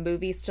 does the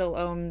movie still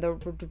own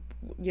the,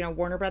 you know,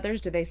 Warner Brothers?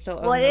 Do they still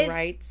own the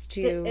rights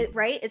to...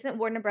 right? Isn't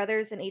Warner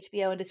Brothers and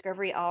HBO and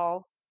Discovery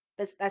all,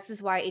 this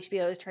is why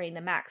HBO is turning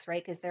to Max,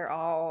 right? Because they're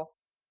all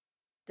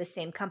the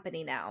same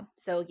company now.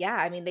 So yeah,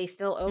 I mean, they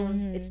still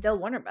own, it's still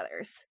Warner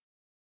Brothers.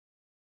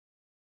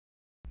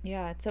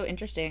 Yeah, it's so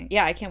interesting.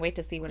 Yeah, I can't wait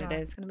to see what it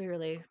is. It's going to be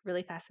really,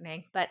 really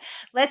fascinating. But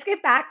let's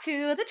get back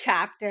to the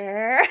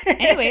chapter.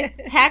 Anyways,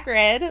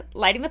 Hagrid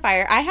lighting the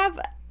fire.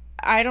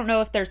 I don't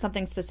know if there's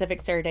something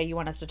specific, Sarah Day, you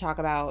want us to talk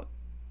about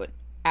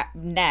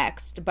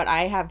next, but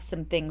I have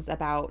some things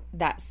about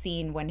that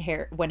scene when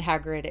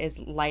Hagrid is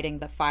lighting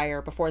the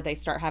fire before they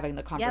start having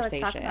the conversation.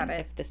 Yeah, let's talk about it.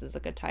 If this is a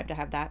good time to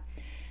have that.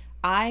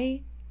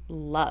 I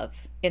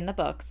love in the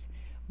books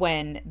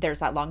when there's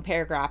that long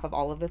paragraph of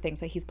all of the things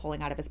that he's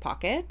pulling out of his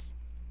pockets.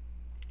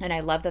 And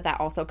I love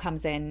that also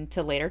comes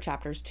into later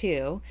chapters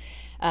too.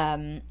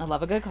 I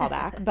love a good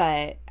callback,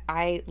 but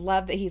I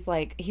love that he's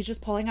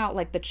just pulling out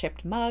like the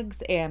chipped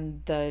mugs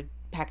and the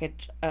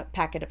packet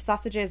of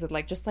sausages and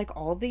like just like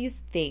all these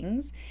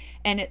things.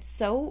 And it's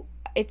so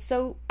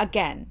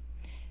again,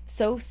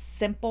 so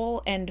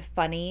simple and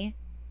funny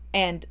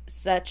and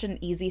such an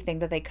easy thing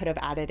that they could have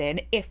added in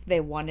if they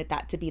wanted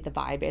that to be the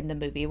vibe in the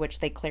movie, which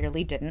they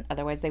clearly didn't.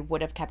 Otherwise they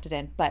would have kept it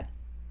in. But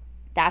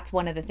that's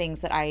one of the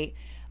things that I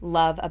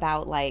love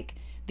about like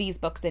these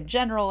books in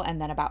general,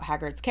 and then about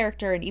Hagrid's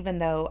character. And even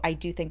though I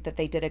do think that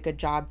they did a good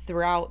job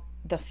throughout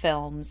the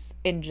films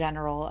in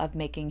general of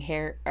making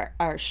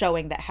or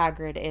showing that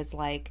Hagrid is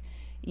like,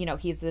 you know,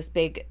 he's this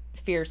big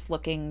fierce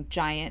looking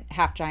giant,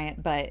 half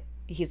giant, but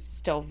he's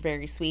still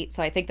very sweet.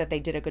 So I think that they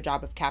did a good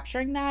job of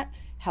capturing that.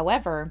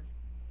 However,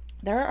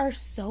 there are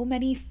so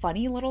many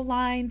funny little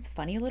lines,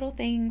 funny little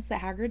things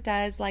that Hagrid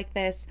does like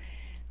this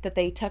that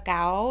they took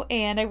out,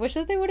 and I wish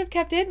that they would have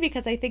kept in,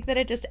 because I think that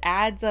it just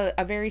adds a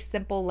very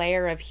simple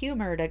layer of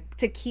humor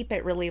to keep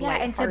it really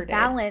lighthearted. And to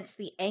balance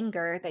the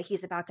anger that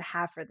he's about to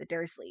have for the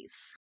Dursleys.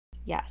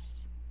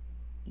 Yes,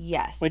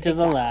 which is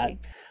exactly.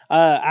 A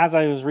lot. As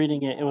I was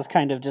reading it, it was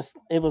kind of just,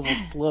 it was a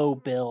slow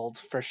build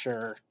for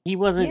sure. He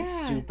wasn't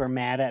super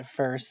mad at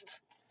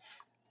first,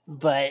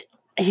 but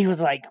he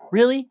was like,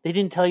 really? They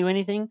didn't tell you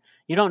anything?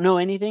 You don't know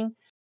anything?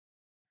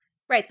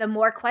 Right. The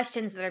more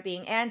questions that are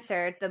being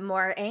answered, the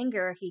more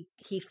anger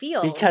he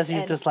feels. Because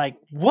he's just like,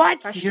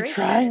 what? You're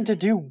trying to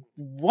do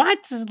what?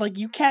 Like,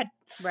 you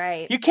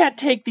can't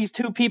take these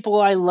two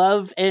people I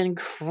love and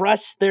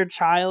crush their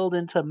child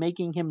into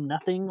making him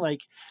nothing.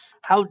 Like,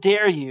 how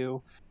dare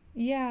you?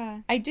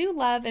 Yeah. I do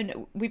love,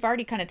 and we've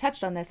already kind of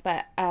touched on this,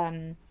 but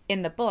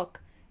in the book,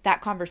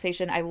 that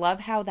conversation, I love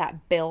how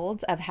that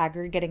builds of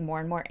Hagrid getting more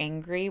and more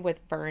angry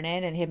with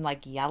Vernon and him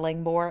like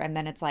yelling more, and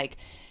then it's like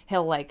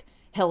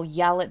he'll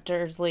yell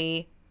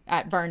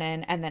at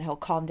Vernon, and then he'll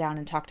calm down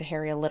and talk to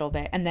Harry a little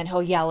bit, and then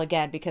he'll yell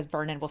again because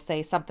Vernon will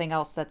say something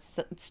else that's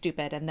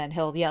stupid, and then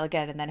he'll yell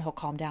again, and then he'll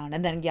calm down,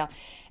 and then yell.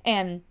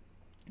 And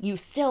you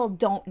still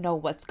don't know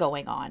what's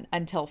going on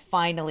until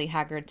finally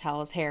Hagrid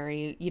tells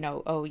Harry, you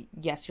know, oh,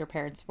 yes, your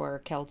parents were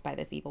killed by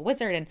this evil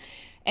wizard.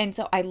 And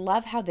so I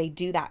love how they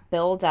do that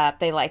build up.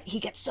 They like, he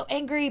gets so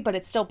angry, but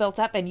it's still built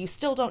up, and you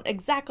still don't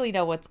exactly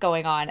know what's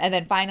going on. And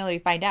then finally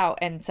find out.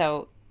 And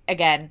so,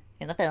 again,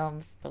 in the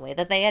films, the way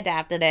that they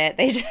adapted it,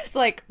 they just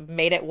like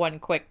made it one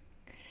quick,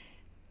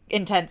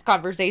 intense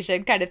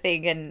conversation kind of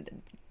thing,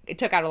 and it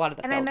took out a lot of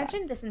the build-up. And I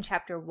mentioned this in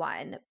chapter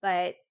 1,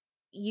 but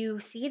you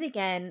see it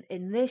again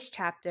in this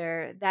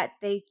chapter that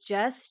they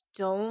just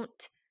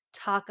don't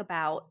talk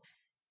about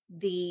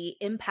the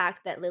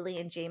impact that Lily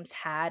and James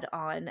had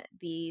on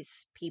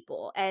these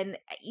people. And,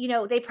 you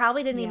know, they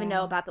probably didn't even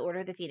know about the Order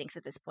of the Phoenix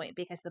at this point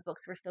because the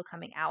books were still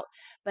coming out.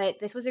 But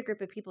this was a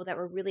group of people that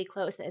were really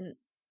close. And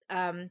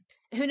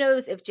who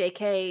knows if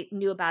JK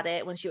knew about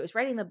it when she was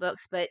writing the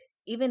books, but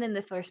even in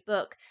the first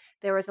book,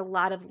 there was a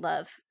lot of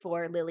love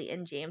for Lily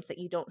and James that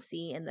you don't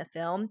see in the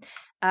film.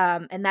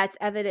 And that's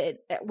evident.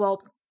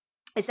 Well,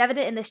 it's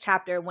evident in this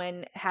chapter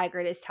when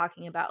Hagrid is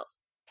talking about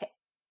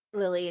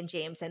Lily and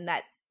James, and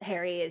that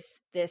Harry is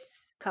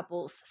this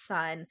couple's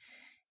son,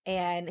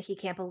 and he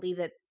can't believe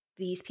that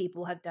these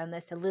people have done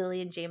this to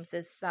Lily and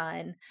James's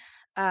son.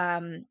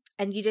 And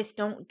you just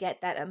don't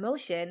get that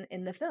emotion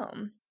in the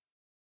film.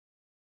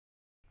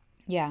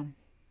 Yeah.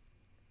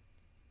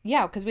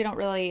 Yeah, because we don't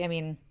really, I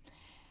mean,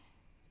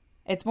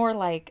 it's more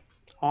like,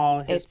 oh,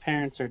 his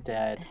parents are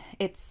dead.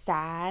 It's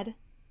sad.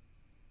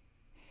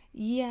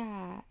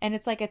 Yeah. And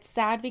it's like, it's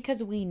sad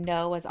because we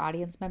know as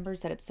audience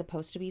members that it's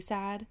supposed to be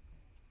sad.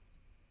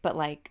 But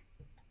like,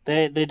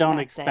 they don't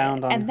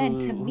expound on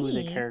who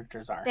the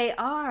characters are. They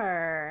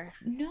are.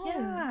 No.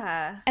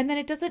 Yeah. And then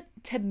it doesn't,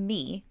 to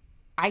me,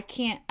 I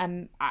can't,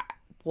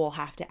 we'll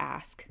have to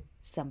ask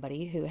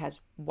somebody who has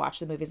watched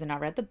the movies and not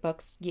read the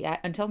books yet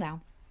until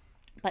now.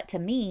 But to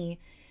me,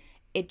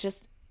 it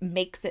just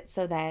makes it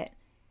so that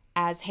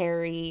as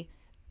Harry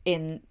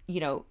in, you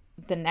know,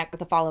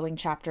 the following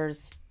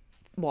chapters,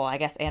 well, I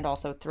guess, and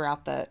also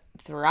throughout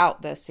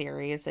the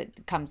series,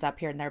 it comes up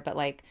here and there, but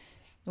like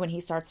when he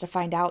starts to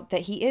find out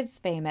that he is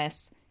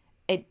famous,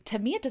 to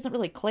me it doesn't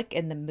really click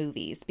in the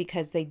movies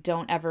because they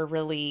don't ever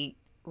really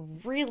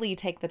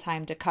take the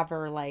time to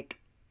cover like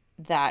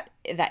that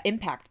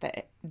impact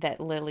that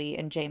Lily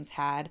and James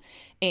had,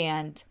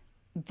 and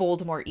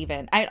Voldemort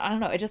even. I don't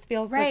know, it just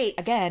feels like,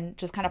 again,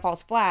 just kind of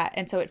falls flat.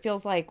 And so it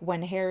feels like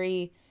when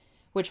Harry,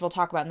 which we'll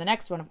talk about in the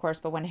next one, of course,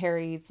 but when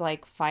Harry's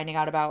like finding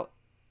out about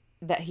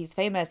that he's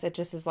famous, it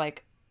just is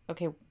like,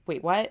 okay,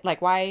 wait, what?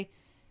 Like, why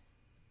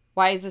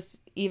is this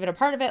even a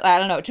part of it? I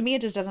don't know. To me,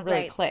 it just doesn't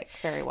really click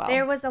very well.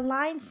 There was a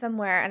line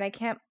somewhere, and I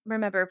can't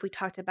remember if we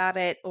talked about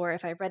it or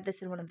if I read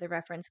this in one of the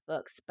reference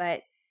books,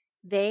 but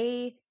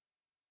they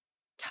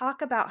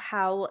talk about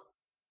how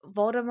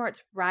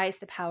Voldemort's rise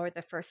to power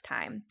the first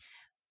time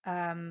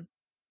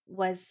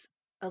was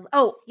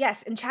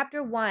in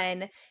chapter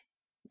 1,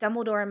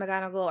 Dumbledore and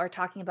McGonagall are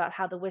talking about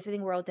how the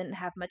Wizarding World didn't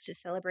have much to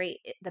celebrate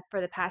for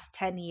the past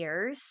 10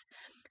 years.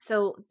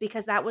 So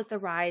because that was the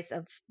rise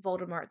of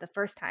Voldemort the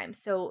first time.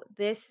 So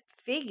this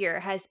figure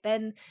has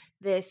been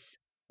this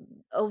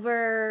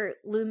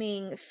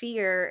over-looming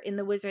fear in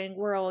the Wizarding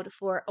World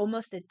for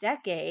almost a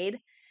decade,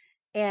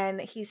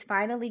 and he's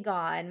finally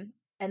gone.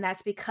 And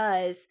that's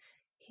because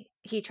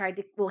he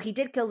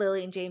did kill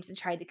Lily and James and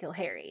tried to kill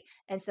Harry.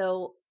 And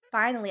so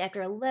finally,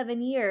 after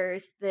 11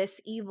 years, this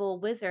evil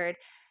wizard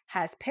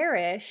has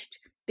perished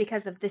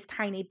because of this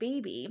tiny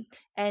baby.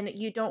 And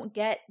you don't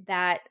get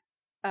that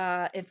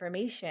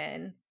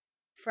information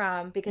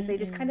because they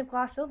just kind of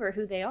gloss over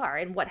who they are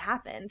and what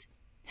happened.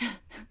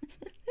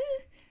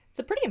 It's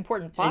a pretty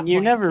important plot and you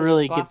point never to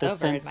really just get the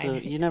gloss over, sense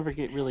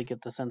of really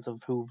get the sense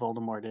of who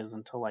Voldemort is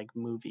until like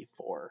movie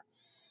 4.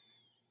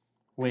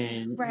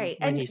 When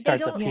And he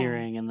starts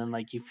appearing, and then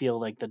like you feel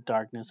like the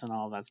darkness and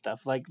all that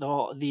stuff. Like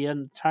the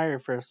entire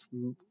first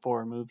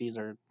 4 movies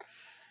are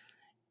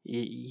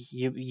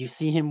you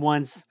see him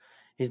once,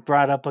 he's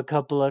brought up a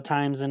couple of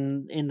times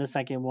in the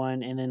second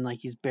one, and then like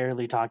he's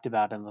barely talked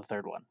about in the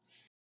third one.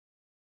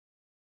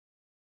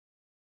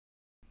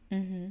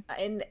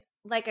 And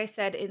like I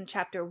said in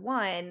chapter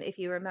 1, if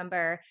you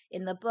remember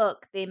in the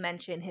book, they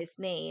mention his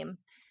name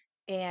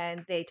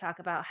and they talk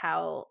about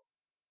how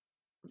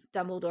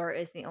Dumbledore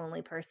is the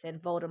only person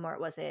Voldemort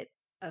was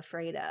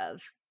afraid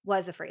of.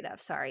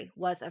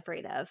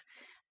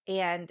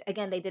 And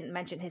again, they didn't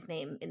mention his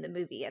name in the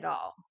movie at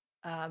all.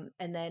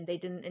 And then they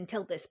didn't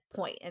until this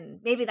point. And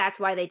maybe that's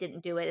why they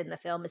didn't do it in the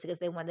film, is because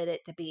they wanted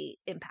it to be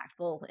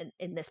impactful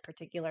in this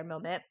particular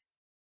moment.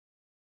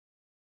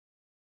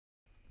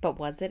 But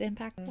was it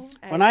impactful?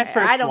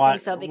 I don't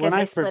think so, because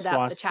they split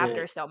up the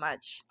chapters so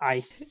much.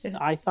 I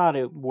thought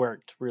it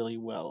worked really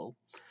well.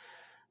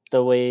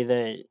 The way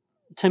that,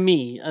 to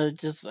me,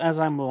 just as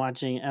I'm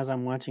watching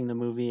the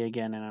movie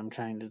again, and I'm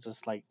trying to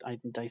just like I'm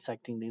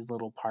dissecting these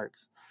little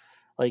parts,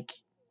 like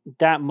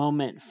that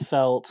moment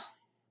felt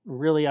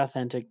really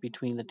authentic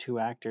between the two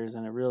actors,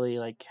 and it really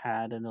like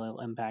had a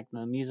little impact.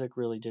 And the music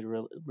really did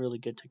really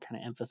good to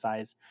kind of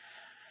emphasize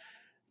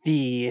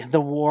the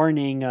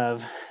warning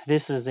of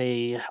this is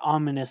a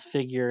ominous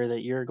figure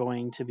that you're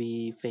going to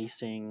be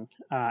facing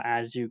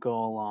as you go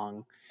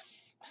along.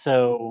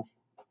 So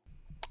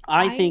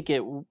I think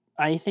it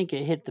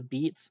hit the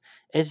beats.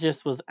 It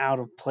just was out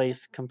of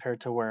place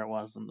compared to where it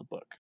was in the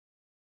book.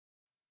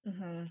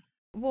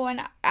 Well,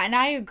 and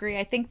I agree.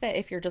 I think that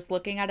if you're just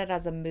looking at it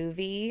as a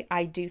movie,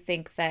 I do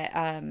think that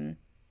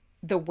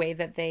the way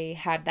that they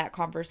had that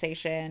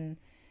conversation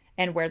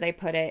and where they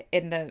put it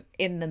in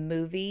the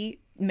movie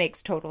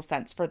makes total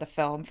sense for the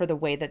film, for the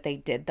way that they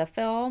did the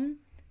film.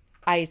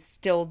 I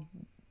still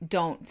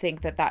don't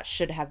think that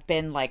should have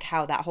been like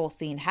how that whole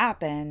scene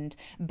happened,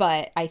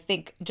 but I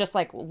think just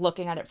like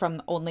looking at it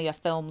from only a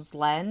film's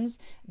lens,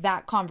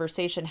 that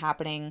conversation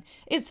happening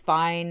is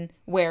fine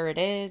where it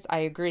is. I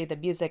agree, the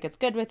music is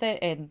good with it,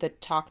 and the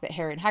talk that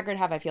Harry and Hagrid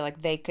have, I feel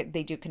like they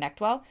do connect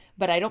well,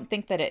 but I don't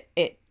think that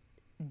it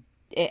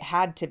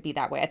had to be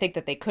that way. I think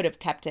that they could have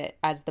kept it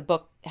as the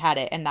book had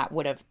it, and that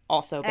would have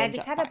also been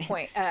just fine. I just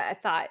had a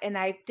thought, and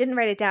I didn't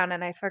write it down,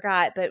 and I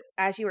forgot, but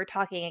as you were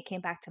talking, it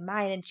came back to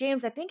mind. And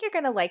James, I think you're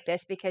going to like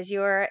this because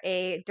you're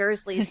a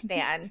Dursley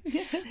stan.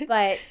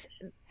 But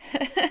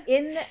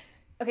in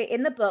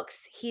the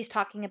books, he's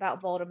talking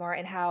about Voldemort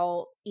and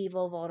how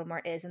evil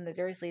Voldemort is, and the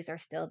Dursleys are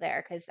still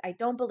there, because I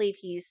don't believe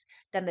he's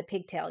done the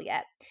pigtail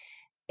yet.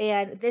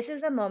 And this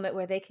is a moment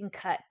where they can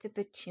cut to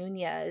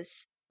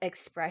Petunia's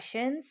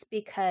expressions,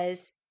 because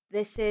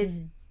this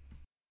is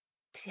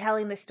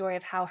telling the story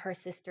of how her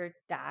sister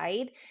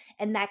died,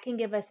 and that can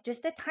give us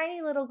just a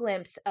tiny little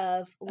glimpse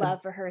of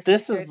love for her sister.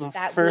 This is the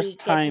first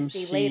time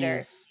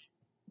she's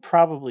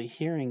probably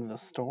hearing the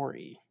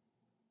story.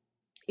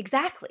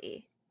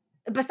 Exactly.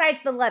 Besides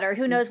the letter,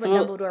 who knows what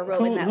Dumbledore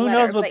wrote in that letter? Who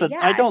knows what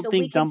I don't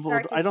think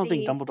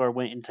Dumbledore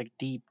went into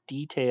deep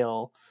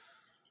detail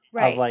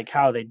of like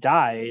how they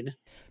died.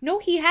 No,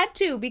 he had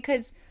to,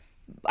 because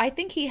I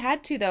think he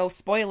had to, though.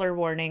 Spoiler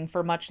warning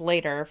for much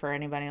later for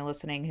anybody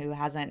listening who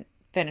hasn't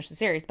finished the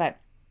series, but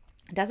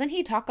doesn't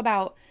he talk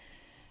about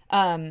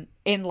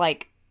in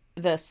like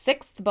the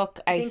 6th book,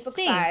 I think book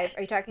 5.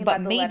 Are you talking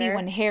about the letter? But maybe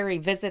when Harry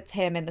visits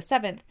him in the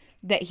 7th,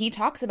 that he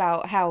talks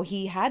about how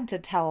he had to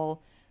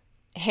tell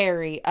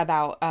Harry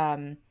about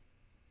the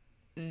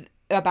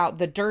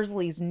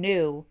Dursleys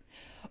knew.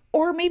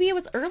 Or maybe it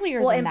was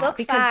earlier than that,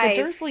 because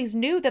the Dursleys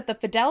knew that the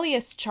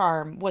Fidelius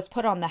charm was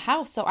put on the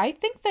house. So I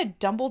think that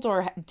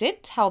Dumbledore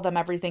did tell them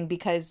everything,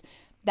 because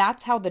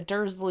that's how the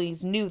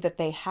Dursleys knew that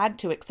they had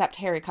to accept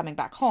Harry coming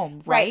back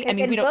home, right? I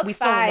mean, we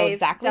still don't know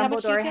exactly how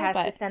much detail, Dumbledore has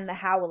to send the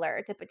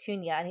Howler to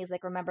Petunia, and he's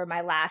like, remember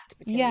my last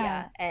Petunia.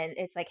 Yeah. And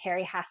it's like,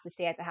 Harry has to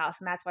stay at the house,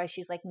 and that's why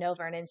she's like, no,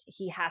 Vernon,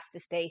 he has to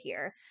stay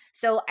here.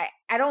 So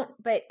I don't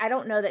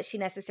know that she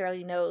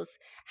necessarily knows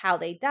how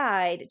they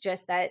died,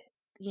 just that,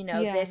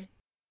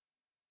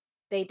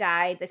 they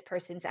died, this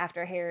person's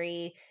after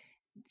Harry,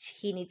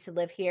 he needs to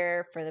live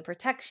here for the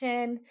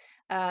protection.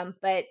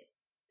 But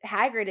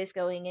Hagrid is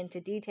going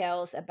into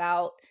details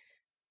about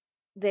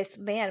this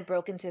man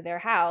broke into their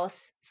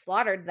house,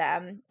 slaughtered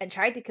them, and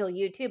tried to kill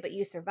you too, but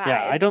you survived.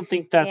 Yeah, I don't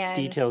think that's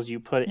details you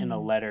put in a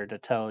letter to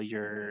tell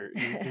your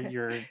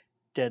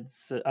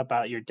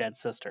about your dead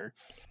sister.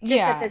 Just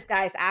that this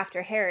guy's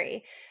after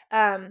Harry.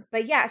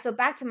 But yeah, so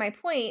back to my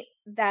point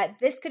that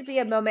this could be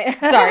a moment.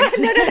 Sorry.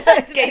 No.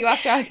 Get you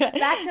off track.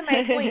 Back to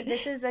my point.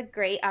 This is a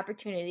great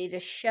opportunity to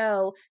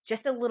show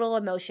just a little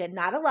emotion,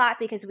 not a lot,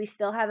 because we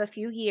still have a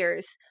few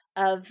years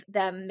of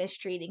them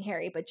mistreating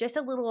Harry, but just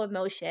a little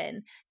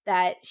emotion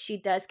that she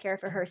does care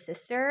for her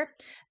sister.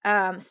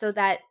 So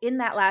that in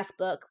that last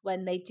book,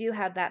 when they do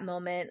have that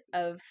moment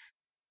of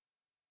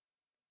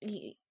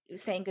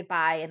saying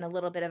goodbye and a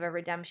little bit of a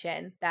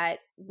redemption, that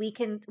we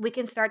can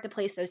start to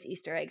place those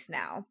Easter eggs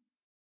now.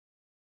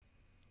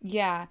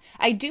 Yeah,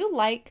 I do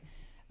like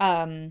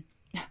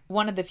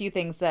one of the few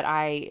things that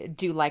I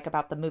do like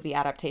about the movie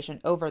adaptation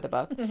over the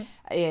book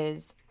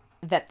is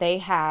that they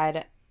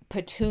had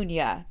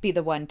Petunia be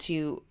the one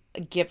to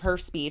give her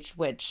speech,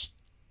 which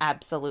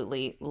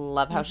absolutely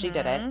love how she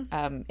did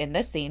it in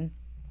this scene.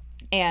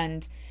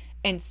 And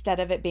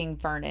instead of it being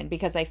Vernon,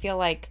 because I feel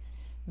like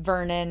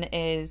Vernon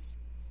is,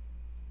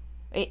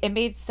 it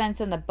made sense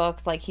in the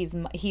books, like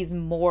he's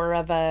more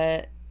of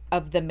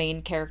the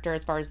main character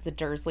as far as the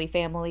Dursley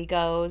family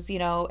goes, you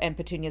know, and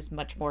Petunia's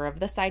much more of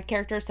the side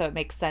character, so it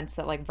makes sense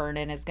that like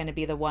Vernon is going to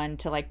be the one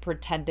to like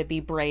pretend to be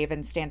brave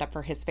and stand up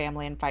for his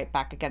family and fight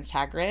back against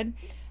Hagrid.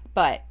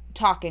 But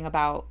talking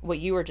about what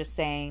you were just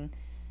saying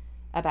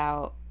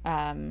about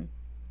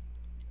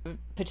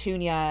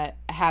Petunia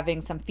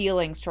having some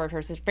feelings toward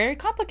her sister, very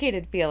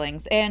complicated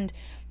feelings, and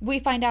we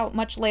find out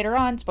much later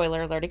on,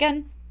 spoiler alert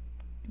again,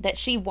 that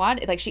she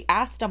wanted, like, she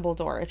asked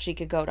Dumbledore if she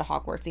could go to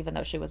Hogwarts even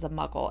though she was a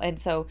muggle. And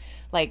so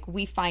like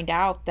we find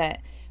out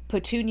that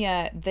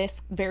Petunia,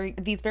 these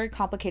very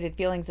complicated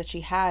feelings that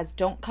she has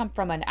don't come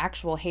from an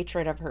actual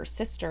hatred of her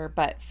sister,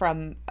 but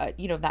from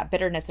you know, that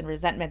bitterness and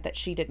resentment that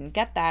she didn't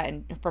get that,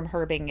 and from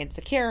her being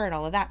insecure and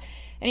all of that.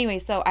 Anyway,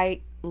 so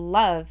I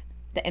love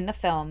that in the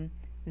film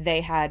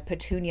they had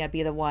Petunia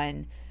be the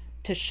one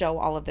to show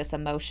all of this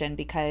emotion,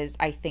 because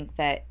I think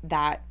that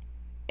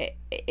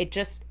it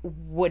just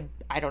would,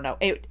 I don't know,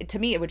 to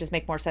me it would just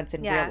make more sense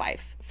in real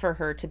life for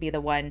her to be the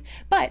one.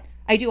 But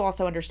I do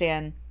also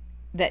understand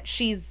that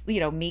she's, you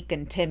know, meek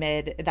and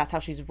timid. That's how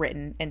she's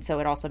written, and so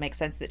it also makes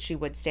sense that she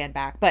would stand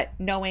back. But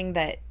knowing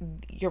that,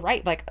 you're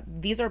right, like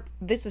this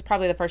is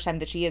probably the first time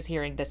that she is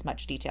hearing this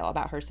much detail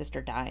about her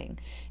sister dying,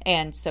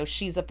 and so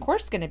she's of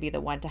course going to be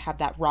the one to have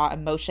that raw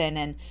emotion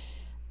and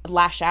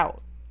lash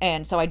out.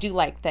 And so I do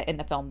like that in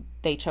the film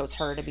they chose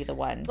her to be the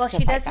one. Well,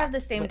 she does have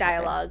the same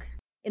dialogue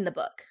in the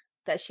book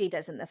that she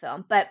does in the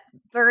film, but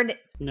Vernon,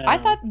 I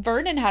thought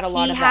Vernon had a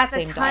lot of that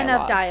same dialogue. He has a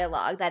ton of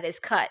dialogue that is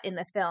cut in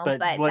the film,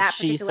 but what that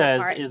she particular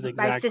says part, is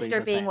exactly my sister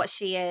the being same. what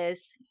she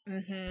is.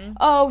 Mm-hmm.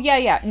 Oh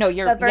yeah, no,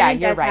 you're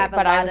you're right.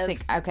 But I was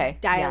thinking, okay,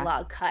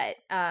 dialogue cut.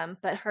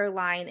 But her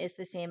line is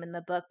the same in the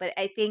book. But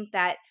I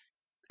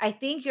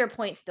think your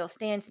point still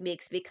stands,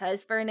 Meeks,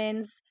 because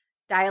Vernon's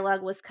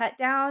dialogue was cut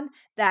down.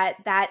 That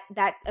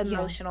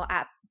emotional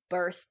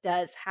burst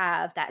does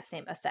have that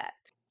same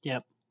effect.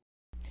 Yep.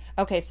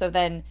 Okay, so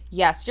then,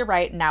 yes, you're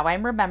right. Now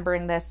I'm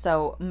remembering this.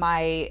 So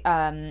my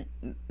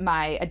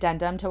my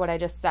addendum to what I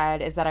just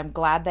said is that I'm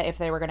glad that if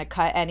they were going to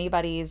cut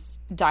anybody's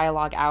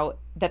dialogue out,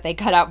 that they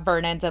cut out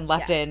Vernon's and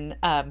left in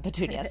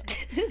Petunia's.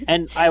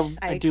 And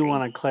I do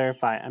want to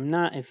clarify, I'm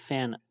not a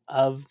fan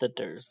of the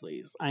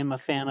Dursleys. I'm a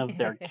fan of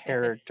their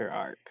character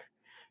arc.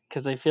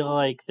 Because I feel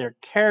like their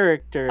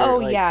character,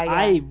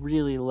 I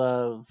really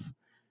love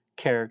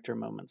character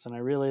moments, and I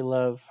really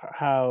love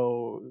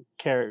how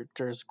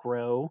characters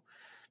grow,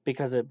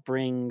 because it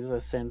brings a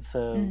sense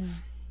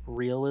of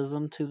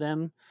realism to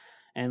them,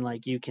 and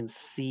like you can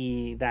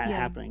see that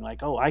happening.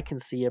 Like, oh, I can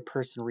see a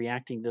person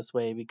reacting this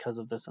way because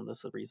of this and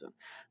this reason.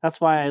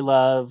 That's why I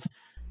love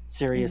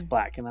Sirius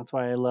Black, and that's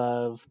why I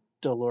love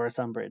Dolores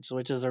Umbridge,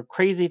 which is a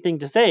crazy thing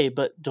to say,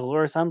 but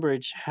Dolores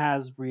Umbridge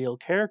has real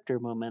character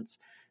moments,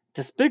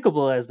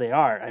 despicable as they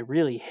are. I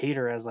really hate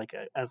her as like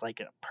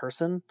a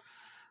person.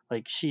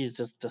 Like, she's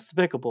just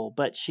despicable,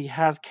 but she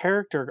has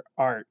character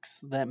arcs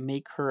that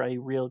make her a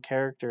real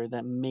character,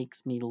 that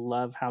makes me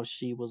love how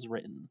she was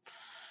written.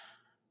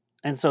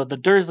 And so the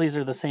Dursleys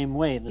are the same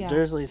way. The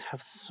Dursleys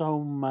have so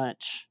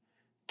much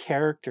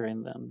character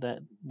in them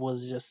that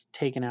was just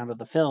taken out of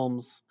the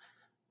films,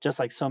 just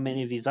like so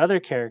many of these other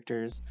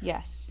characters.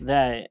 Yes.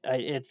 That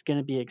it's going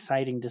to be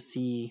exciting to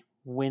see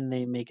when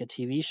they make a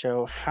TV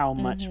show how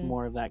much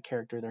more of that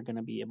character they're going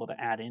to be able to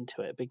add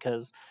into it,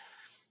 because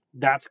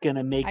that's going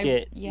to make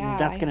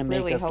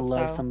make us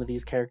love some of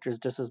these characters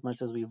just as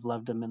much as we've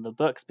loved them in the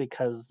books,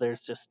 because there's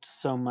just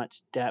so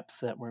much depth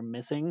that we're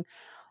missing,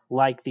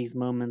 like these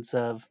moments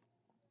of,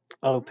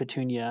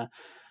 Petunia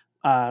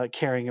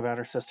caring about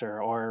her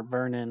sister, or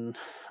Vernon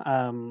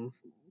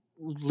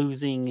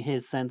losing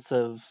his sense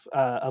of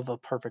a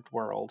perfect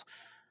world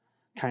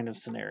kind of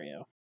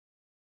scenario.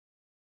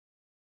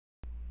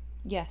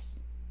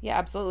 Yes. Yeah,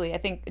 absolutely. I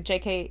think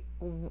JK,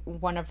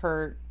 one of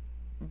her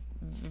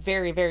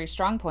very, very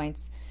strong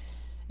points,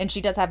 and she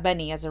does have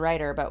many as a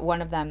writer, but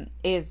one of them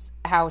is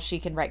how she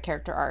can write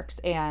character arcs,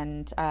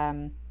 and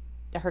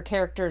her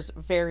characters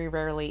very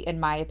rarely, in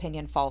my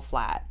opinion, fall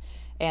flat.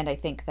 And I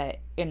think that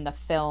in the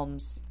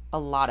films, a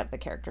lot of the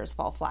characters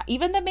fall flat.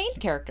 Even the main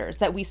characters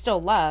that we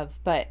still love,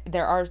 but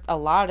there are a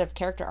lot of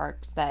character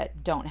arcs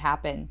that don't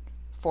happen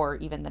for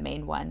even the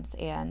main ones.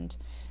 And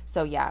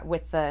so, yeah,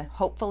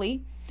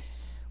 hopefully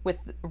with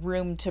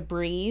room to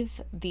breathe,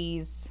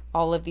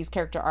 all of these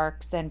character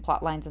arcs and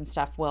plot lines and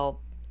stuff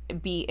will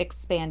be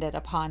expanded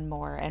upon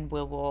more, and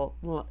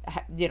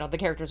the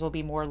characters will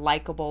be more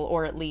likable,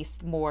 or at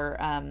least more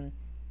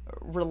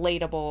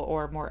relatable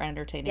or more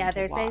entertaining. Yeah, to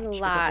there's watch, a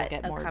lot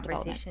we'll of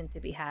conversation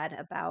to be had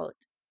about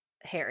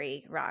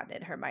Harry, Ron,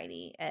 and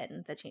Hermione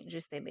and the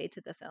changes they made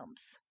to the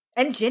films.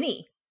 And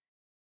Ginny.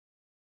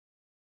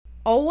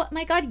 Oh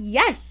my god,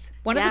 yes!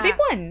 One of the big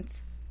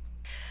ones.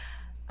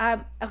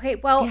 Okay,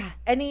 well,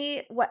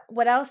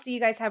 what else do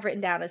you guys have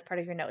written down as part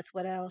of your notes?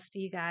 What else do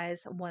you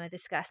guys want to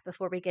discuss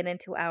before we get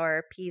into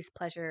our peeves,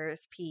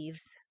 pleasures,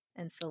 peeves,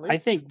 and salutes? I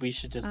think we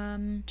should just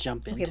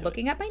jump into it.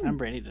 Looking at my... I'm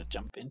ready to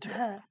jump into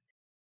it.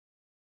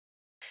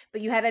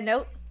 But you had a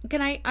note?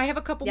 I have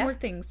a couple more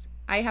things.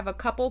 I have a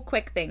couple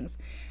quick things.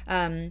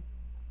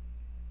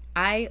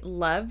 I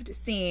loved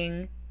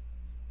seeing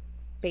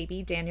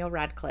baby Daniel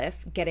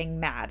Radcliffe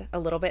getting a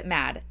little bit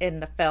mad in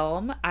the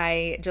film.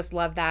 I just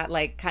love that,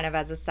 like, kind of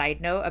as a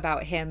side note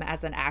about him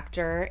as an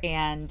actor.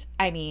 And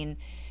I mean,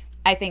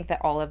 I think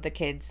that all of the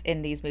kids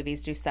in these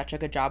movies do such a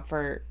good job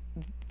for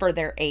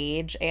their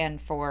age,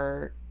 and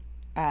for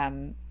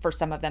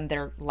some of them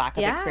their lack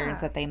of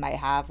experience that they might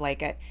have.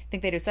 Like, I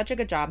think they do such a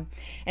good job.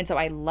 And so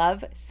I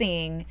love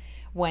seeing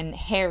when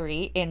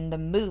Harry in the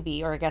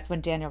movie, or I guess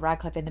when Daniel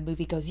Radcliffe in the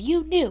movie goes,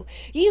 you knew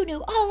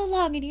all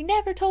along and you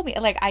never told me.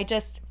 Like,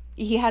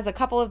 he has a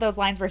couple of those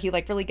lines where he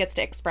like really gets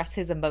to express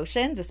his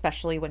emotions,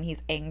 especially when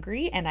he's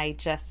angry. And I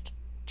just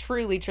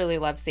truly, truly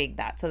love seeing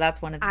that. So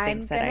that's one of the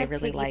things that I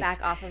really liked. I'm going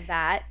to piggyback off of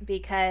that,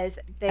 because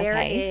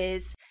there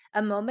is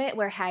a moment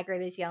where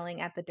Hagrid is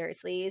yelling at the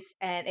Dursleys,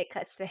 and it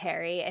cuts to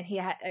Harry and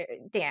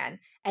Dan,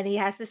 and he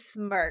has this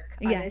smirk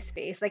on his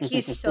face. Like,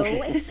 he's so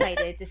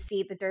excited to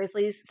see the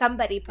Dursleys.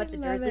 Somebody put the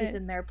Dursleys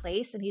in their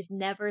place, and he's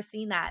never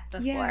seen that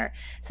before. Yeah.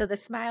 So the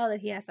smile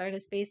that he has on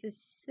his face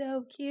is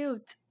so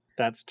cute.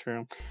 That's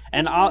true.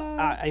 And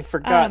I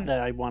forgot that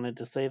I wanted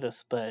to say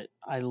this, but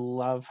I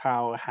love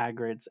how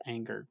Hagrid's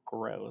anger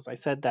grows. I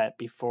said that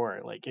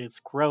before, like, it's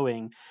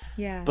growing.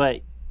 Yeah.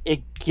 But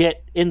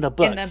in the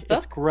book,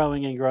 it's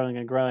growing and growing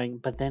and growing,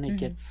 but then it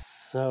gets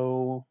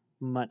so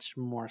much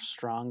more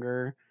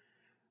stronger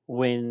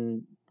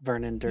when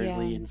Vernon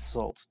Dursley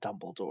insults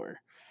Dumbledore.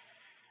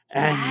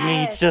 And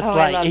he's just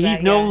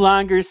he's no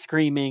longer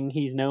screaming,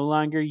 he's no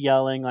longer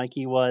yelling like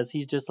he was.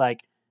 He's just like,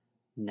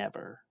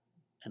 never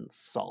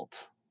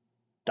insult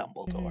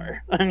Dumbledore.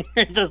 And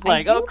you're just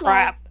like, oh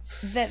crap.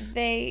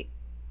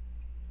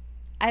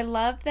 I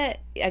love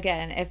that,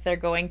 again, if they're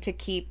going to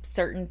keep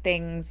certain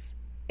things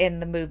in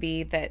the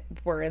movie that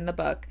were in the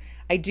book,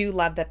 I do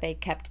love that they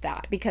kept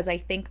that, because I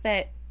think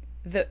that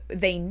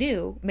they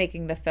knew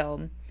making the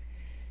film,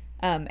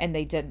 and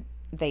they did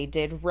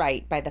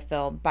right by the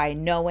film by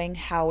knowing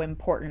how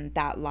important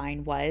that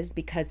line was,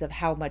 because of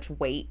how much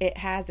weight it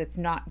has. It's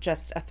not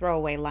just a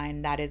throwaway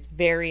line. That is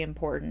very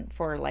important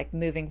for like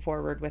moving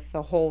forward with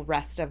the whole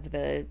rest of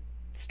the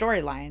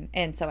storyline.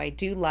 And so I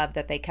do love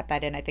that they kept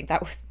that in. I think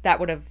that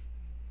would have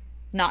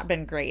not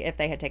been great if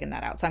they had taken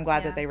that out. So I'm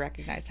glad that they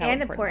recognized how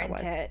important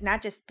that was. To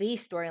not just the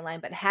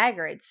storyline, but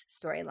Hagrid's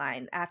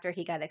storyline. After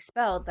he got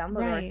expelled,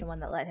 Dumbledore is the one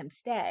that let him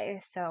stay.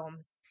 So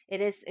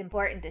it is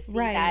important to see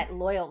that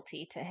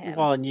loyalty to him.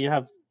 Well, and you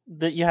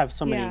have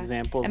so many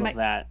examples of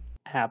that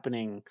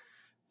happening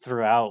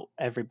throughout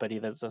everybody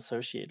that's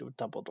associated with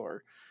Dumbledore.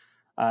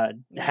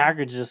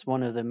 Hagrid's just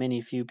one of the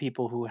many few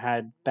people who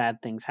had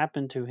bad things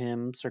happen to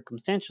him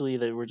circumstantially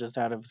that were just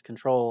out of his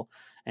control,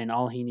 and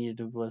all he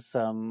needed was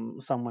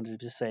someone to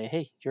just say,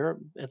 hey,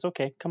 it's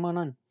okay, come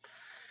on.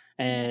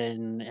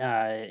 And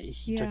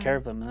he took care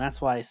of them. And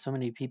that's why so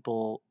many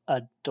people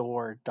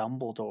adore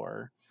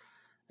Dumbledore,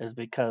 is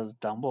because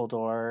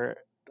Dumbledore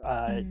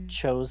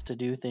chose to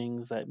do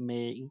things that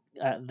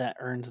that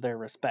earned their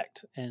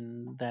respect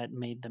and that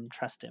made them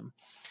trust him.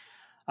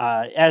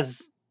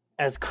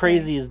 As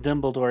crazy as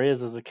Dumbledore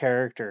is as a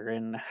character,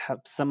 and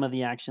some of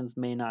the actions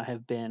may not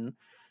have been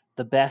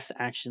the best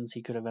actions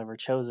he could have ever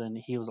chosen,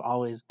 he was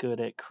always good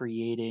at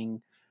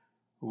creating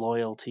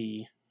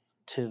loyalty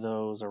to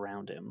those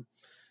around him,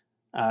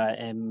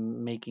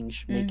 and making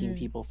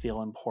people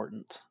feel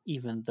important,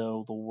 even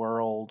though the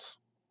world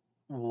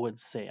would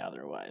say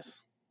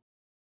otherwise.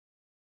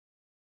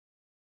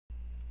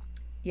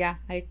 Yeah,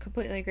 I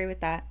completely agree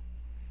with that.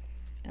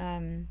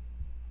 And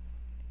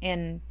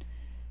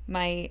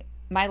my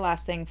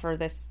last thing for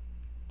this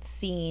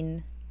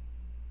scene,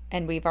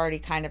 and we've already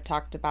kind of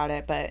talked about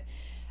it, but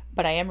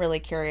I am really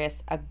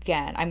curious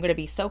again. I'm going to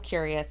be so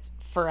curious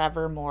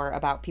forevermore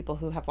about people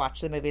who have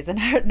watched the movies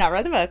and not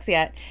read the books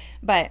yet.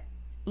 But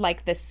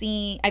like the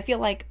scene, I feel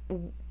like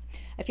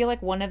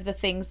one of the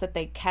things that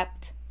they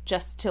kept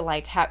just to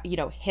like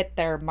hit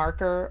their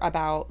marker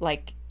about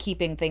like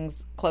keeping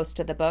things close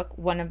to the book.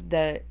 One of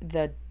the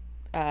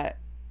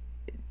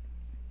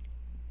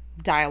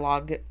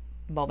dialogue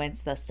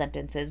moments, the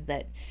sentences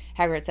that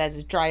Hagrid says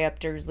is, "Dry up,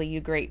 Dursley, you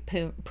great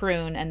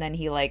prune," and then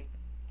he like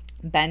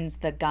bends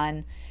the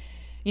gun.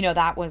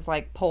 That was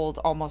like pulled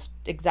almost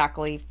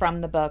exactly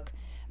from the book.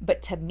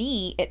 But to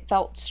me, it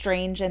felt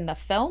strange in the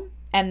film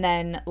And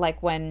then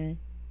like when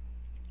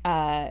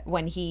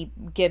he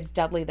gives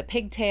Dudley the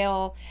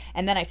pigtail,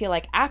 and then I feel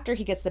like after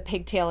he gets the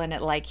pigtail and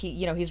it, like,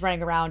 he's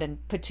running around,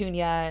 and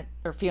Petunia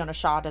or Fiona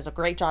Shaw does a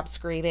great job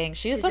screaming.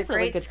 She's a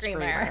really good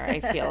screamer. I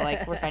feel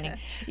like we're finding.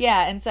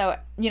 Yeah, and so,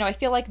 I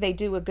feel like they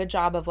do a good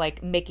job of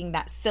like making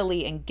that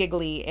silly and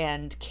giggly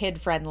and kid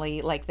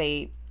friendly, like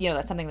they,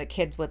 that's something that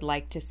kids would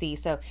like to see.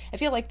 So I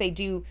feel like they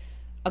do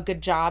a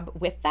good job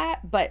with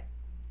that, but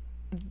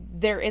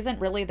there isn't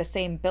really the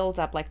same build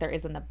up like there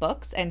is in the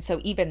books. And so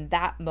even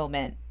that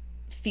moment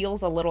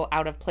feels a little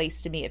out of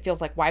place to me. It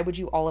feels like, why would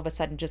you all of a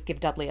sudden just give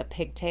Dudley a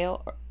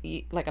pigtail,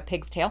 like a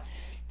pig's tail?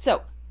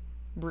 So,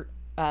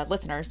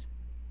 listeners,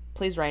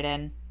 please write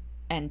in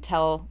and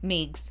tell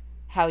Meegs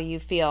how you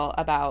feel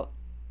about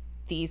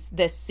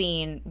this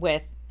scene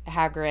with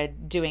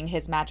Hagrid doing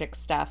his magic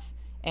stuff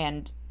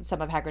and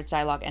some of Hagrid's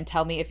dialogue, and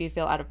tell me if you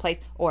feel out of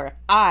place, or if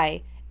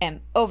I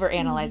am over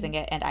analyzing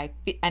it and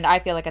I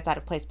feel like it's out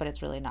of place, but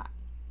it's really not.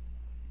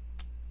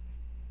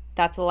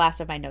 That's the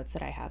last of my notes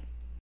that I have.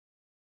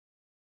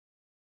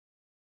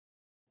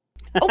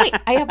 Oh, wait,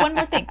 I have one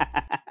more thing.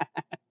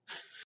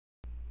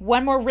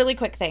 One more really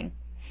quick thing.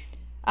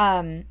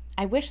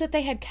 I wish that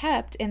they had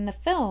kept in the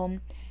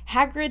film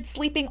Hagrid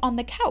sleeping on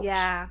the couch.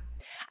 Yeah.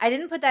 I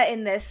didn't put that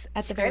in this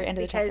at the very end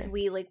of the chapter, because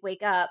we like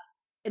wake up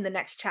in the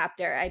next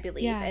chapter, I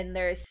believe, and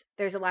there's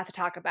a lot to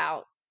talk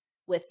about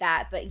with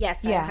that. But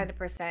yes, I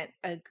 100%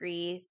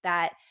 agree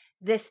that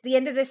the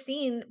end of this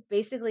scene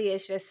basically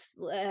is just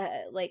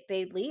like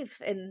they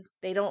leave and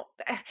they don't.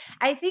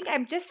 I think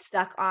I'm just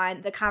stuck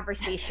on the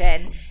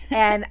conversation,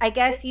 and I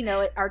guess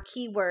our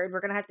keyword, we're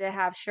gonna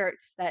have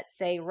shirts that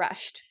say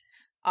 "rushed"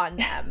 on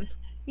them.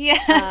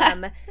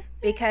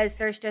 Because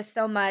there's just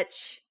so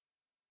much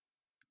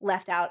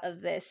left out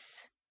of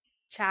this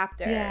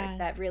chapter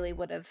that really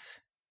would have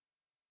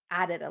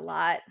added a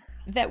lot,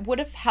 that would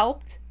have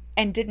helped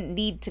and didn't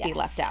need to be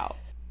left out.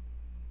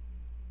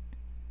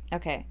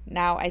 Okay,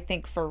 now I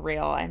think for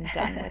real I'm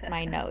done with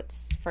my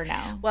notes for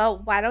now.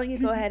 Well, why don't you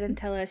go ahead and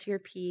tell us your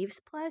peeves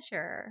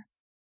pleasure?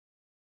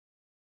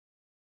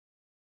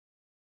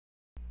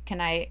 Can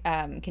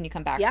you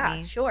come back to me?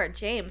 Yeah, sure.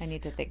 James. I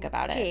need to think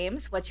about it.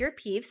 James, what's your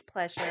peeves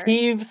pleasure?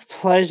 Peeves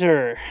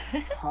pleasure.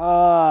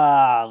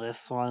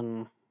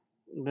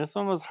 This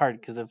one was hard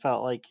because it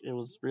felt like it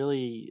was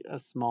really a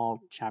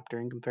small chapter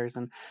in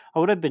comparison.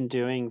 What I've been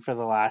doing for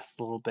the last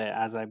little bit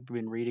as I've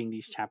been reading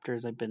these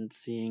chapters, I've been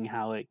seeing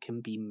how it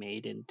can be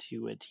made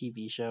into a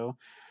TV show,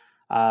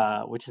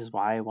 which is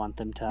why I want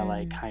them to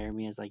like hire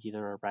me as like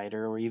either a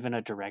writer or even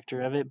a director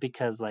of it,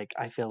 because like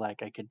I feel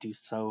like I could do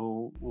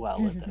so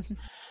well with this.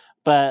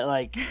 But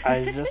like I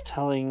was just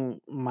telling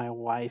my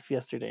wife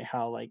yesterday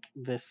how like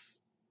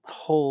this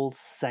whole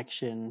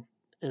section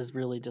is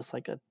really just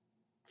like a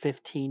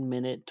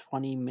 15-minute,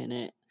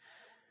 20-minute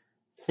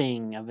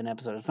thing of an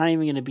episode. It's not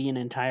even going to be an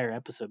entire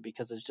episode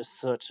because it's just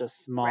such a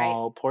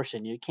small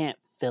portion. You can't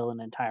fill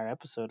an entire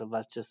episode of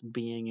us just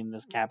being in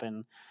this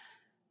cabin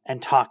and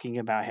talking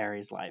about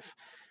Harry's life.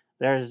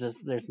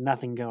 There's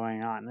nothing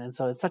going on. And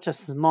so it's such a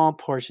small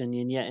portion,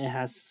 and yet it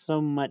has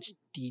so much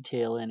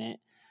detail in it.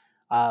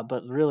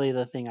 But really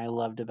the thing I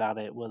loved about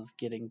it was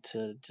getting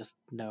to just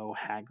know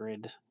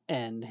Hagrid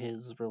and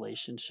his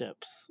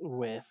relationships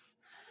with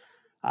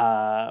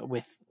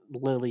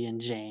Lily and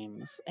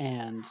James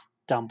and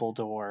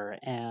Dumbledore,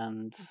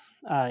 and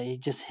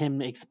just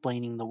him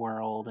explaining the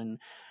world, and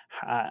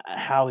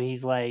how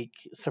he's like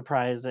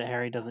surprised that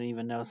Harry doesn't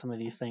even know some of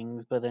these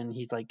things, but then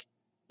he's like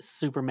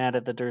super mad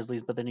at the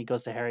Dursleys, but then he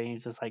goes to Harry and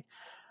he's just like,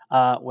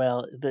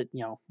 well,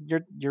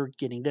 you're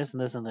getting this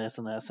and this and this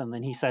and this, and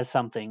then he says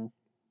something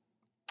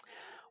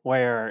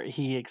where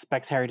he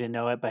expects Harry to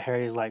know it, but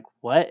Harry's like,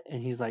 what?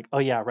 And he's like, oh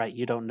yeah, right,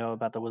 you don't know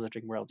about the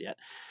Wizarding World yet.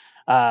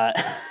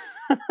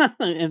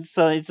 And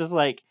so it's just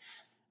like,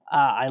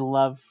 I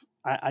love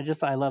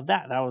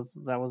that.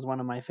 That was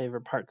one of my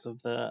favorite parts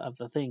of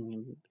the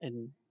thing,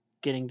 and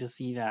getting to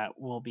see that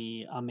will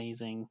be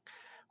amazing.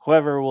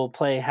 Whoever will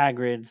play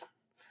Hagrid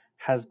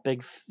has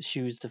big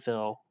shoes to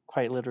fill,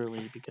 quite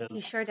literally, because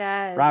he sure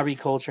does. Robbie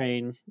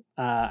Coltrane.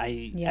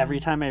 Every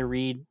time I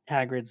read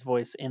Hagrid's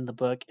voice in the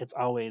book, it's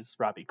always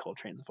Robbie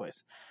Coltrane's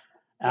voice.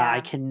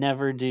 I can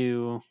never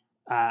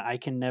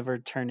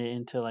turn it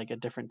into like a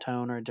different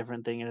tone or a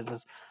different thing. It's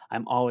just,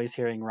 I'm always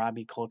hearing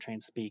Robbie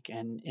Coltrane speak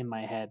and in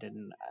my head,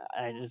 and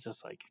it's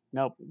just like,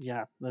 nope,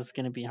 yeah, that's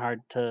going to be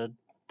hard to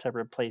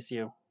replace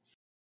you.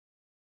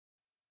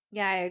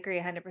 Yeah, I agree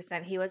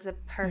 100%. He was a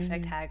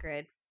perfect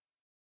Hagrid.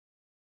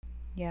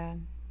 Yeah.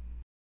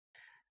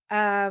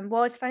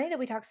 Well, it's funny that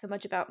we talk so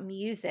much about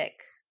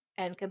music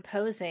and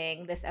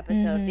composing this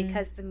episode,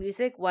 because the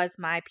music was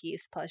my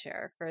peeves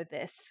pleasure for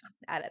this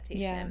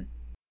adaptation.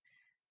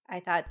 Yeah. I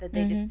thought that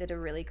they just did a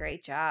really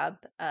great job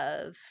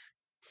of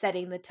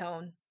setting the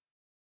tone.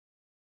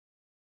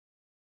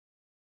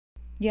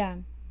 Yeah.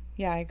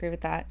 Yeah, I agree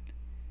with that.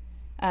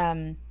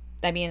 I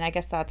mean, I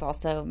guess that's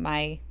also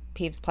my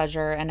peeves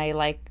pleasure, and I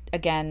like,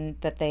 again,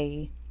 that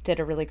they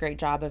did a really great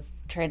job of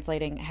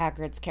translating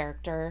Hagrid's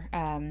character.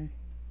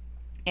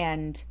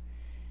 And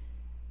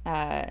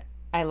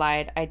I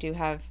lied. I do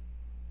have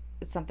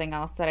something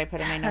else that I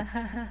put in my notes.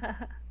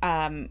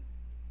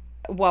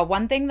 Well,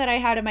 one thing that I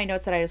had in my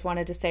notes that I just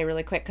wanted to say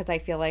really quick because I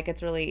feel like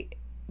it's really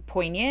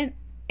poignant.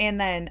 And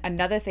then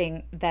another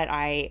thing that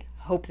I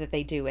hope that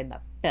they do in the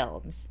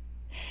films.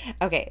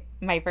 Okay,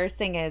 my first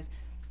thing is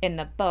in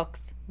the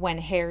books, when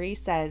Harry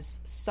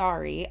says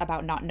sorry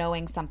about not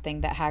knowing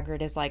something that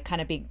Hagrid is like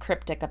kind of being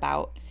cryptic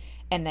about,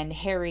 and then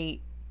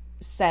Harry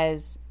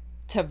says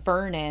to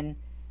Vernon,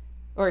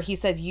 or he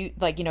says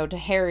to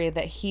Harry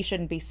that he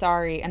shouldn't be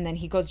sorry, and then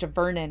he goes to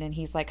Vernon and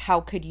he's like, how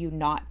could you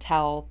not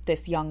tell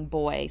this young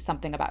boy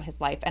something about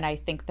his life? And I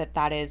think that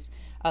that is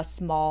a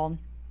small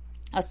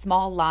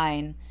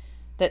line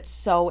that's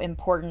so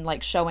important,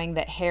 like showing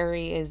that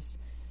Harry is,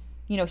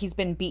 he's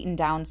been beaten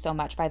down so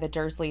much by the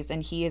Dursleys,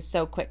 and he is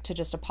so quick to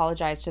just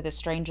apologize to this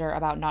stranger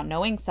about not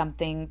knowing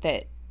something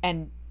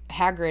and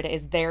Hagrid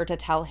is there to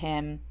tell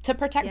him to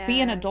protect, be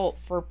an adult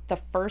for the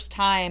first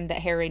time that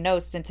Harry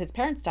knows since his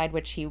parents died,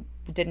 which he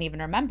didn't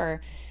even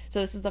remember. So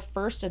this is the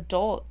first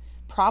adult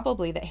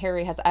probably that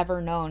Harry has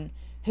ever known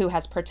who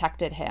has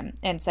protected him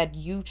and said,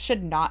 you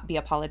should not be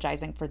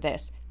apologizing for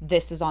this.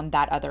 This is on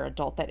that other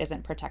adult that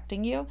isn't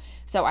protecting you.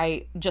 So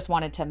I just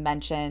wanted to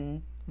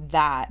mention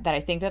that I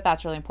think that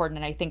that's really important.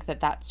 And I think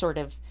that that sort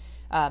of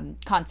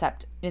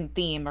concept in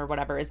theme or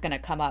whatever is going to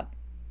come up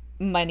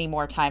many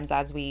more times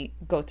as we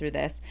go through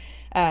this.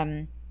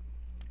 And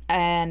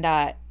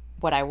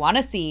what I want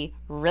to see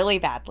really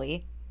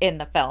badly in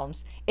the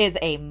films is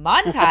a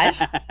montage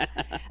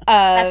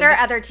that's our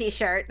other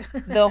t-shirt.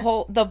 the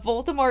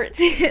Voldemort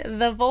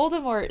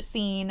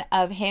scene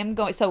of him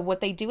going. So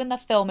what they do in the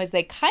film is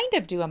they kind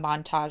of do a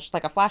montage,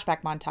 like a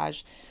flashback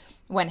montage,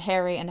 when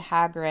Harry and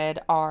Hagrid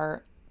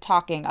are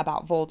talking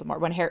about Voldemort,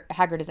 when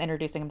Hagrid is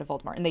introducing him to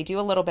Voldemort, and they do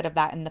a little bit of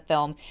that in the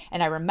film.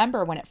 And I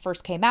remember when it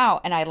first came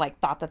out, and I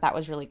thought that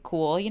was really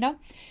cool,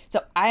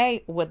 So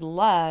I would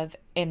love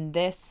in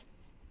this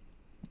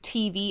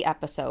TV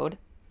episode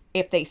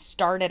if they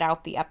started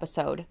out the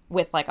episode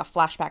with like a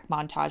flashback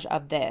montage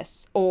of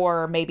this,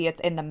 or maybe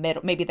it's in the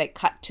middle, maybe they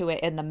cut to it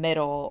in the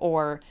middle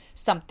or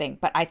something.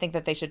 But I think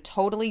that they should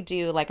totally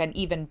do like an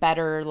even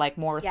better, like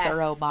more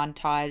thorough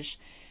montage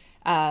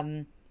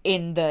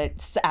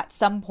at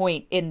some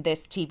point in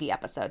this TV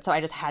episode. So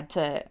I just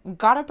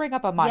gotta bring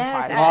up a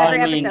montage.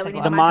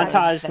 The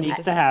montage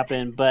needs to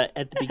happen, but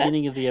at the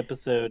beginning of the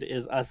episode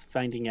is us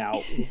finding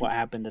out what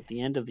happened at the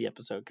end of the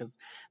episode, because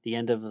the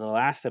end of the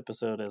last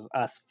episode is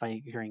us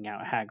figuring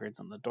out Hagrid's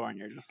on the door, and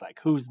you're just like,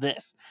 who's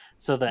this?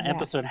 So the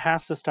episode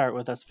has to start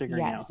with us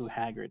figuring out who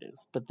Hagrid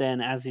is. But then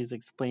as he's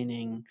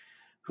explaining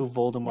who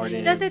Voldemort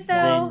is. Does it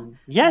though? Then,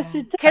 yes,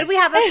 it does. Could we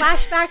have a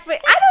flashback? But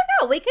I don't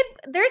know. We could.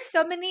 There's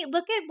so many.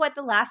 Look at what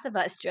The Last of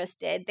Us just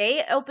did.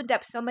 They opened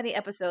up so many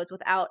episodes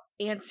without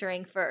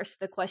answering first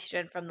the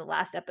question from the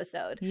last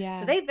episode. Yeah.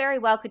 So they very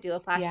well could do a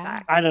flashback. Yeah.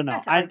 I don't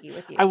know.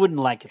 I wouldn't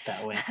like it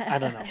that way. I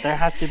don't know. There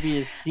has to be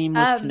a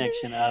seamless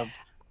connection of.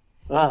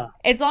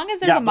 As long as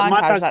there's a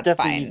montage, that's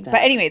fine.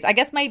 But anyways, I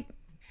guess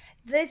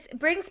this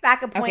brings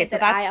back a point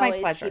that I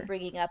always keep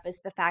bringing up is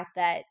the fact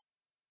that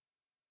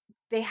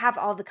they have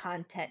all the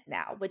content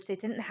now, which they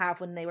didn't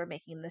have when they were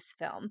making this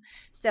film.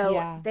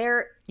 So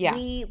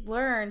we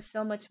learn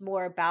so much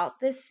more about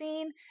this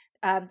scene,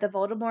 the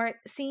Voldemort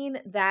scene,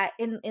 that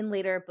in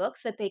later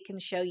books that they can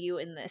show you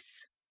in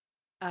this.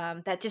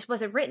 That just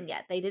wasn't written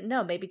yet. They didn't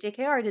know. Maybe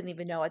JKR didn't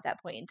even know at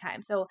that point in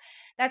time. So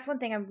that's one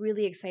thing I'm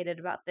really excited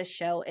about this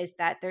show, is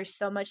that there's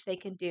so much they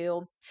can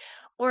do,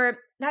 or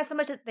not so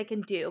much that they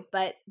can do,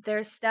 but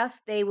there's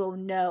stuff they will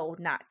know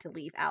not to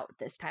leave out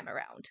this time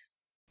around.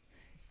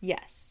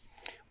 Yes.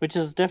 Which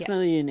is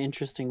definitely an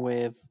interesting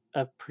way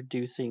of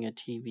producing a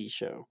TV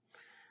show.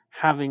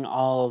 Having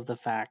all of the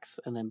facts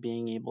and then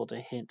being able to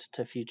hint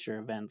to future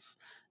events,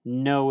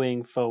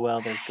 knowing full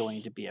well there's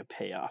going to be a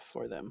payoff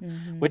for them.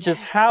 Mm-hmm. Which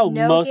is how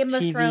most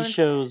TV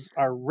shows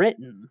are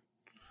written.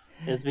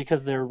 Is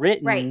because they're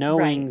written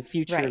knowing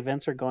future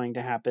events are going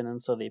to happen,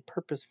 and so they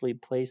purposefully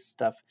place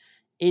stuff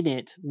in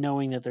it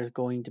knowing that there's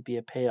going to be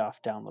a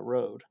payoff down the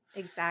road.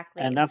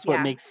 Exactly. And that's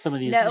what makes some of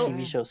these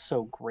TV shows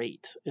so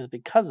great, is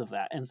because of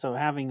that. And so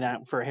having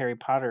that for Harry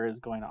Potter is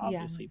going to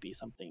obviously be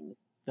something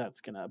that's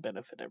going to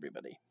benefit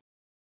everybody.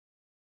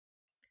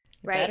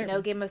 Right.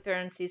 No Game of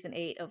Thrones season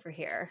 8 over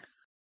here.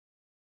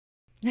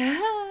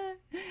 They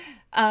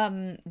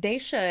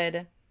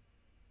should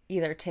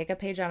either take a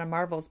page out of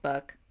Marvel's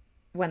book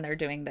when they're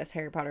doing this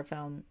Harry Potter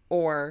film,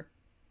 or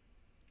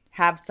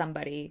have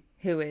somebody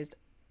who is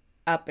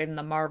up in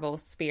the Marvel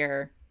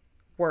sphere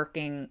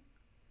working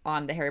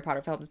on the Harry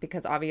Potter films,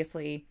 because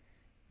obviously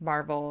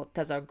Marvel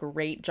does a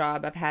great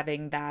job of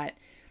having the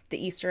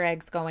Easter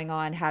eggs going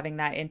on, having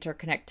that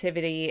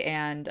interconnectivity,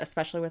 and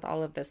especially with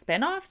all of the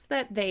spin-offs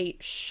that they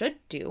should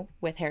do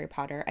with Harry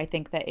Potter, I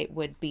think that it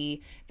would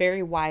be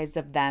very wise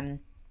of them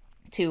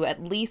to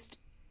at least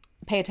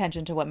pay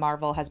attention to what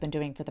Marvel has been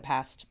doing for the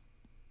past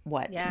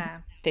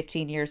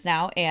 15 years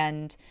now,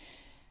 and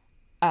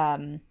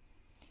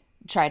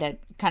try to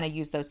kind of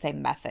use those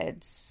same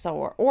methods,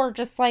 or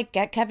just like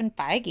get Kevin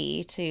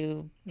Feige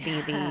to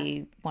be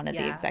the one of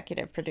the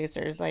executive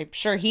producers. I'm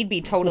sure he'd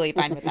be totally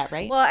fine with that,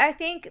 right? Well, I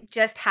think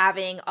just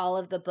having all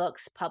of the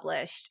books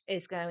published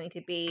is going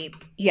to be,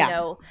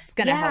 it's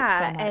going to help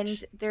so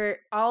much. And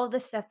all the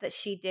stuff that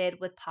she did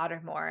with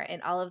Pottermore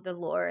and all of the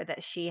lore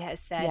that she has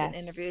said in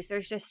interviews,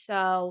 there's just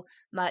so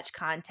much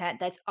content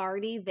that's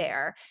already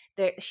there.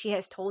 She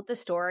has told the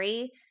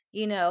story,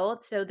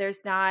 so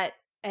there's not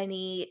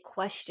any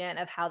question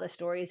of how the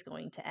story is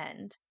going to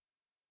end.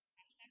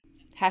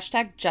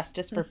 Hashtag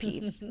justice for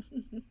Peeves.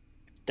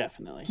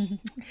 Definitely.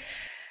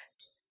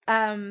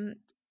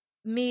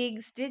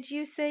 Meigs, did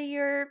you say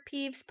your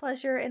Peeves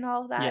pleasure and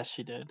all of that? Yes,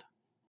 she did.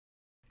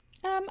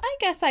 I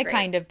guess I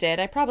kind of did.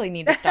 I probably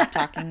need to stop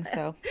talking,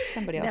 so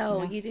somebody else can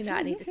know. You do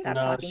not need to stop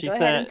talking. Go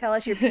ahead and tell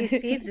us your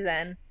peeves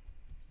then.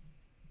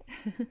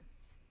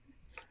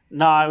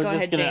 No, I was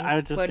just going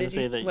to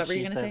say that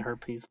she said her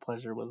Peeves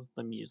pleasure was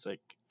the music.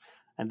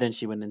 And then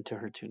she went into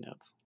her 2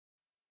 notes.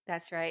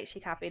 That's right. She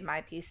copied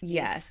my piece.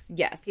 Yes.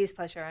 Peeves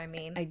pleasure, I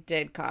mean. I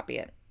did copy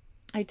it.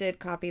 I did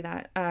copy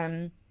that.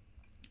 I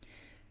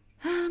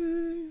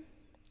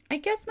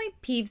guess my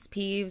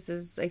peeves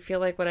is, I feel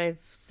like what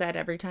I've said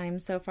every time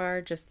so far,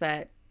 just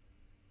that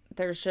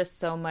there's just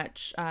so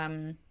much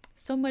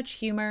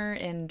humor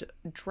and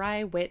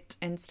dry wit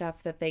and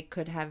stuff that they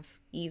could have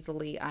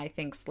easily, I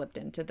think, slipped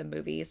into the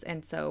movies.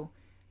 And so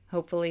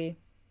hopefully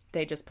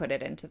they just put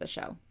it into the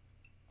show.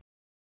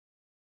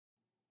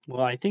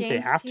 Well, I think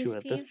they have to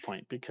at this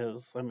point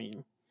because, I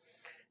mean,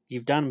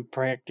 you've done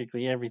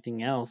practically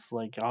everything else.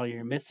 Like, all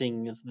you're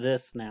missing is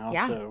this now.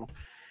 Yeah. So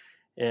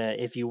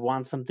if you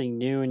want something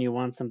new and you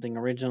want something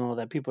original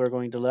that people are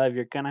going to love,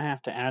 you're going to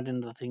have to add in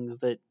the things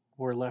that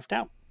were left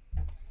out.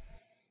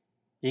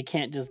 You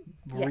can't just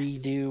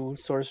redo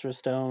Sorcerer's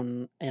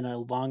Stone in a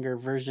longer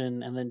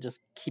version and then just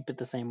keep it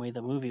the same way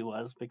the movie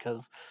was,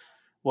 because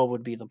what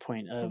would be the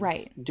point of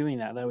doing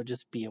that? That would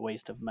just be a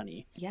waste of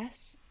money.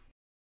 Yes.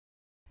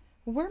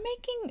 We're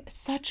making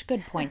such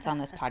good points on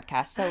this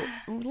podcast. So,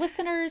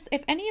 listeners,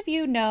 if any of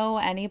you know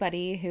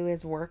anybody who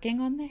is working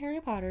on the Harry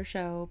Potter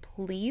show,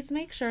 please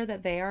make sure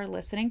that they are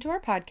listening to our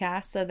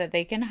podcast so that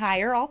they can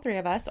hire all 3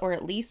 of us, or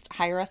at least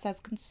hire us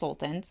as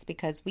consultants,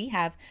 because we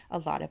have a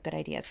lot of good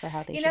ideas for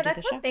how they should do the show.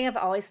 That's one thing I've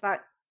always thought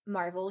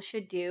Marvel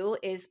should do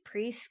is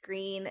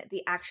pre-screen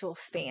the actual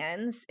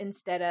fans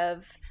instead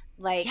of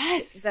like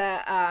the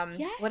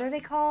what are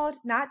they called?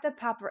 Not the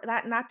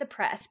not the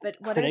press, but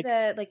what critics.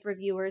 Are the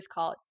reviewers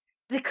called?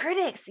 The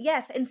critics,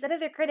 yes. Instead of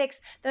the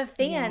critics, the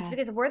fans,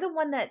 because we're the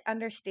one that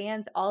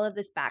understands all of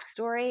this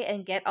backstory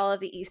and get all of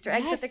the Easter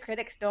eggs that the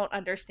critics don't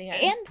understand.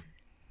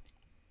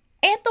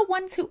 And the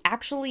ones who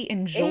actually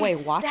enjoy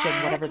watching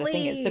whatever the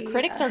thing is. The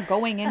critics are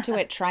going into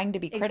it trying to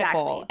be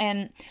critical.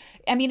 And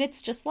I mean,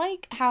 it's just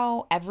like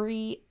how I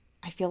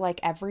feel like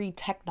every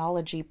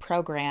technology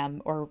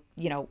program or,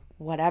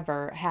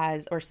 whatever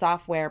or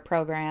software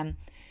program,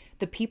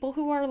 the people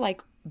who are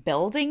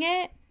building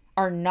it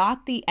are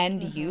not the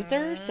end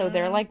user, so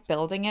they're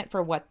building it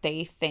for what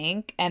they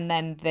think, and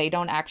then they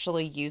don't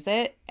actually use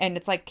it. And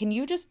it's like, can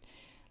you just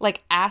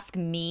ask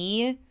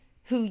me,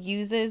 who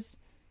uses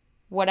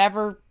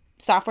whatever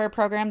software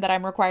program that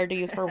I'm required to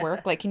use for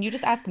work? Can you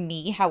just ask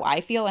me how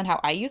I feel and how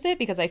I use it?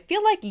 Because I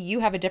feel like you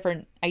have a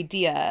different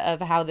idea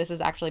of how this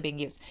is actually being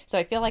used. So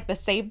I feel like the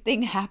same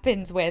thing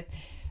happens with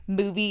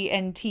movie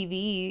and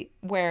TV,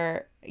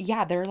 where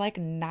they're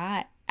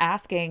not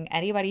asking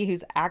anybody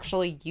who's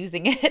actually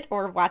using it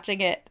or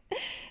watching it.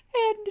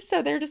 And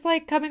so they're just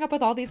coming up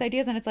with all these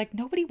ideas, and it's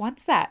nobody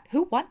wants that.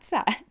 Who wants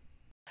that?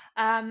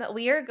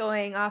 We are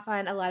going off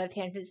on a lot of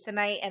tangents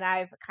tonight, and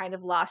I've kind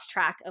of lost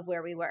track of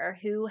where we were.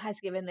 Who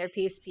has given their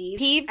peeves?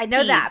 I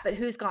know that, but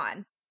who's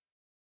gone?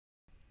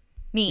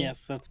 Me.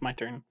 Yes, that's my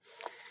turn.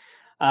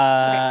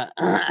 Okay.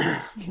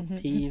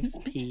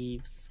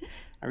 Peeves.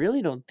 I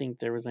really don't think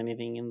there was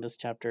anything in this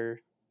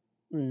chapter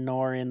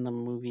nor in the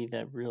movie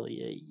that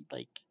really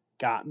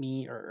got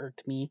me or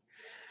irked me.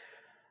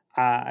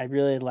 I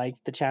really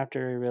liked the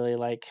chapter. I really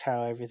like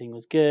how everything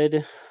was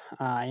good.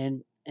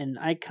 And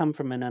I come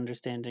from an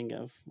understanding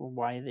of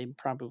why they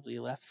probably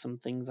left some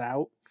things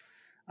out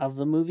of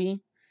the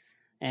movie.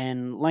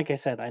 And like I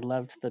said, I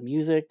loved the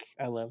music.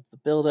 I loved the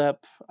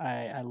build-up.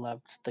 I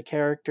loved the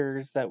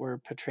characters that were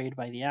portrayed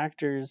by the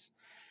actors.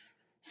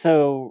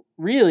 So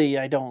really,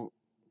 I don't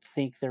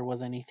think there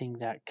was anything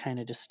that kind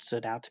of just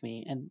stood out to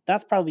me. And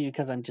that's probably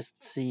because I'm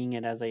just seeing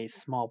it as a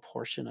small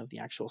portion of the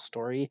actual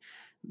story.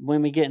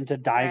 When we get into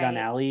Diagon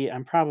Alley,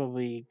 I'm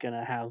probably going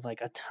to have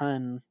a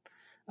ton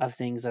of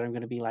things that I'm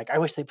going to be I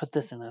wish they put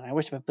this in, and I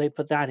wish they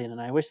put that in,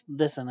 and I wish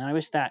this, and I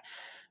wish that.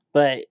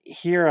 But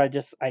here I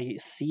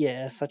see it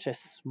as such a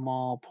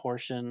small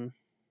portion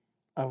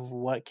of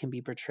what can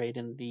be portrayed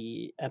in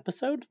the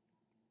episode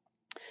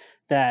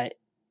that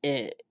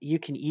you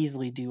can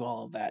easily do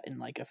all of that in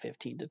a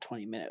 15 to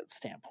 20 minute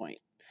standpoint.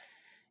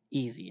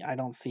 Easy. I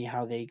don't see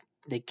how they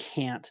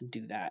can't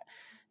do that.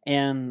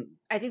 And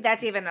I think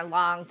that's even a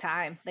long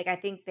time. Like, I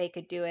think they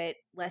could do it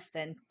less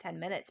than 10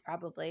 minutes,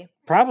 probably.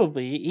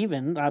 Probably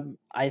even.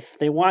 If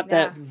they want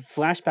that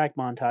flashback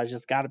montage,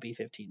 it's got to be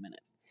 15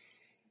 minutes.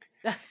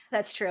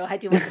 That's true. I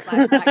do want the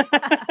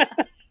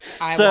flashback.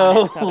 I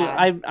want it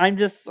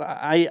so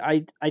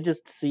bad. I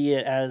just see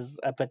it as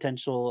a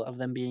potential of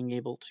them being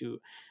able to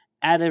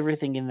add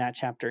everything in that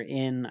chapter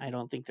in. I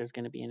don't think there's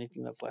going to be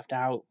anything that's left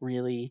out,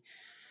 really.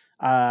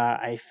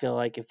 I feel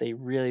like if they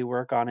really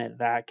work on it,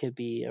 that could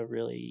be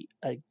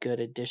a good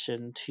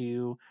addition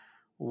to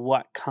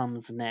what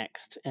comes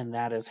next, and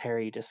that is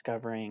Harry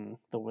discovering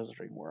the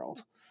Wizarding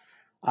World.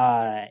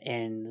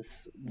 And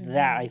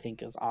that I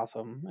think is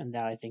awesome, and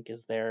that I think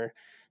is there.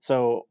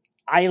 So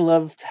I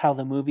loved how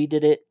the movie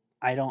did it.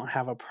 I don't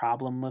have a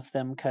problem with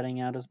them cutting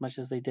out as much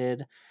as they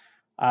did.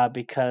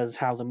 Because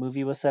how the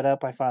movie was set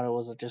up, I thought it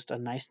was just a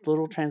nice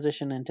little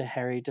transition into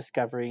Harry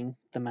discovering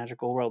the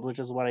magical world, which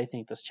is what I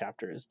think this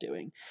chapter is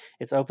doing.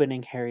 It's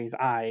opening Harry's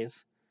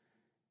eyes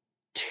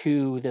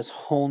to this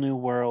whole new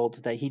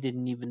world that he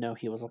didn't even know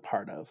he was a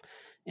part of.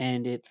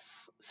 And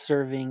it's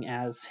serving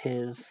as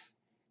his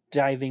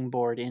diving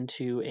board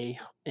into an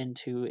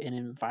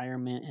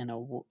environment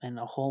and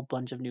a whole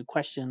bunch of new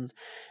questions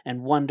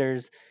and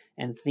wonders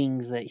and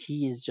things that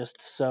he is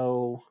just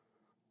so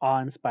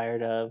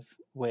awe-inspired of,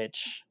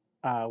 which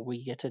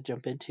we get to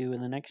jump into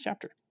in the next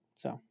chapter.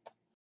 So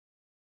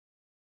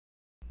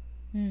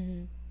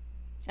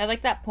I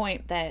like that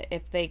point that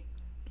if they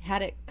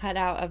had it cut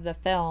out of the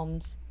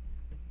films,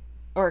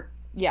 or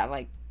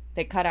like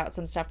they cut out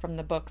some stuff from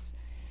the books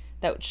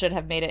that should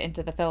have made it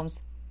into the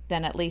films,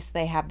 then at least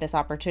they have this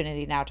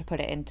opportunity now to put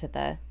it into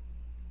the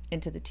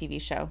TV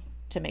show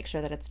to make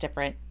sure that it's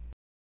different.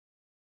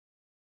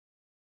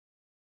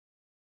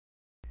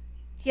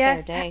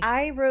 Yes,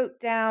 I wrote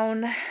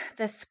down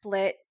the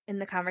split in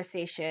the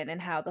conversation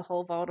and how the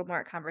whole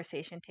Voldemort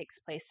conversation takes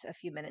place a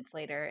few minutes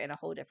later in a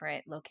whole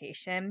different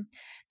location,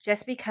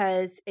 just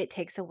because it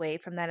takes away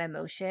from that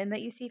emotion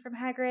that you see from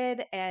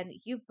Hagrid. And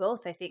you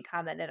both, I think,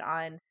 commented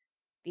on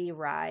the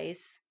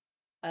rise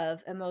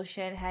of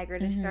emotion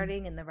Hagrid is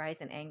starting and the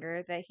rise in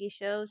anger that he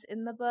shows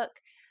in the book.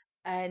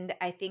 And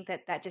I think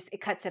that just,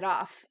 it cuts it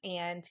off,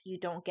 and you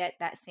don't get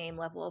that same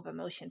level of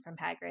emotion from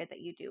Hagrid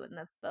that you do in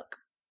the book.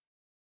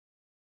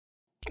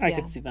 I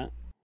could see that.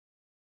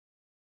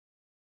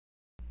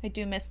 I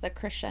do miss the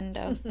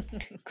crescendo.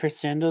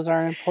 Crescendos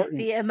are important.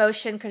 The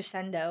emotion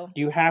crescendo.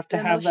 You have to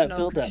have that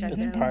build up.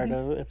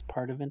 It's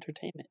part of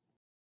entertainment.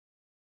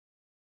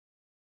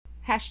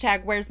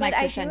 Hashtag where's my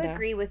crescendo? I do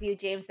agree with you,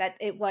 James, that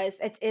it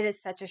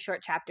is such a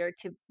short chapter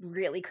to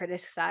really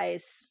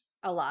criticize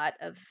a lot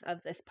of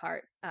this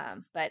part.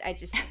 But I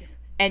just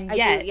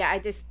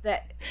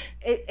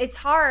it's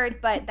hard,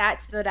 but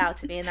that stood out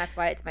to me, and that's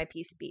why it's my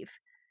piece beef.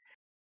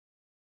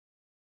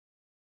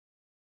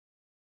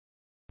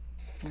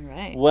 All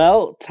right.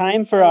 Well,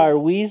 time for our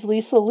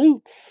Weasley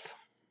salutes.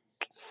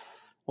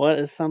 What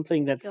is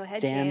something that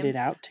standed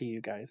out to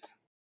you guys?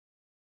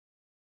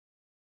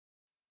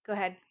 Go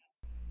ahead.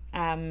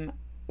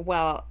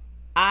 Well,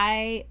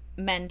 I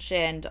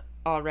mentioned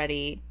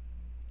already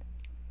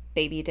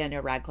baby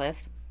Daniel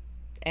Radcliffe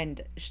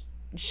and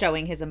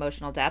showing his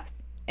emotional depth,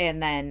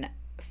 and then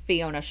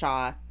Fiona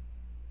Shaw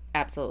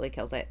absolutely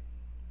kills it.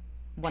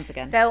 Once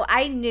again. So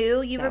I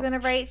knew you were going to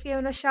write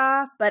Fiona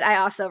Shaw, but I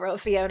also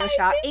wrote Fiona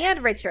Shaw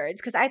and Richards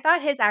because I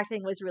thought his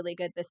acting was really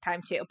good this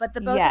time too. But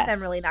the both of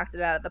them really knocked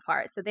it out of the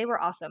park. So they were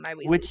also my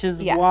Weasleys. Which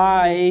is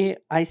why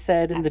I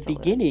said in the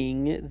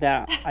beginning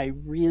that I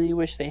really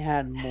wish they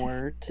had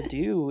more to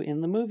do in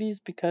the movies,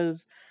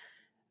 because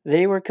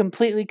they were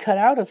completely cut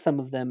out of some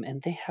of them,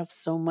 and they have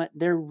so much.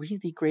 They're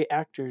really great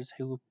actors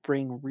who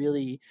bring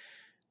really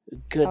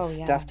good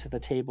stuff to the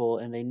table,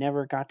 and they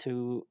never got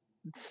to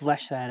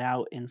flesh that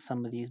out in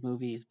some of these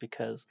movies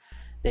because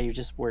they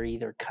just were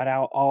either cut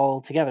out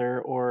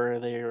altogether or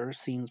their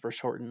scenes were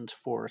shortened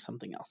for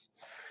something else.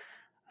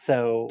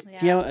 So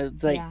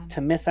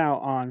to miss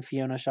out on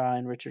Fiona Shaw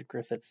and Richard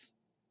Griffith's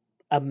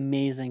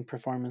amazing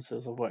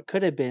performances of what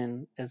could have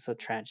been is a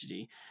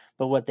tragedy,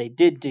 but what they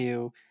did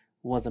do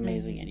was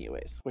amazing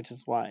anyways, which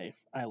is why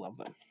I love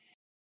them.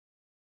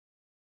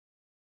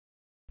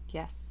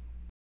 Yes.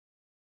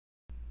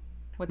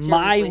 What's your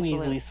my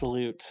Weasley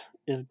salute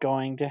is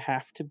going to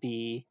have to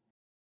be...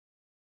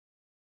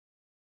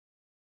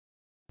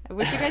 I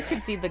wish you guys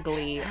could see the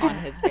glee on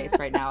his face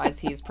right now as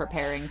he's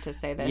preparing to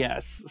say this.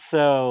 Yes.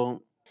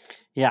 So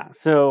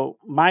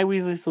my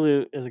Weasley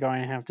salute is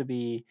going to have to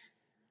be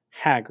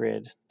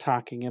Hagrid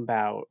talking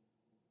about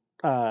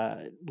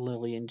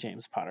Lily and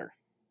James Potter.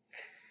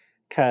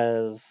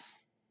 Because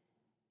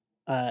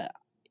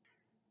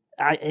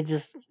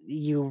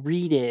you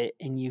read it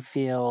and you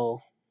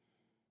feel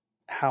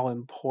how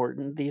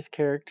important these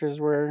characters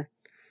were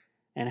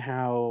and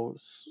how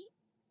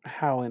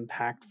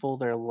impactful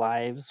their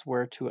lives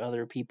were to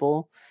other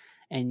people,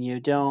 and you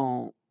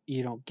don't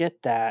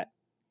get that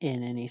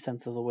in any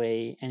sense of the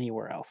way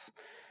anywhere else.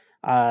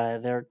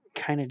 They're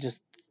kind of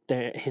just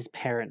his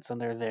parents,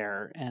 and they're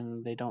there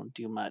and they don't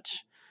do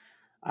much,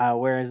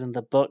 Whereas in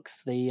the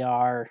books, they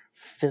are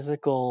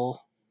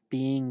physical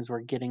beings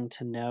we're getting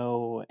to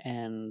know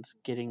and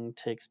getting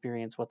to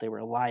experience what they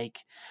were like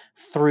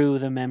through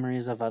the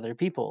memories of other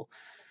people.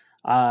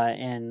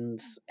 And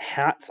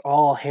that's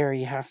all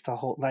Harry has to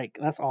hold. Like,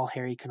 that's all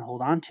Harry can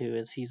hold on to,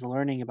 is he's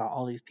learning about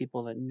all these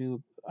people that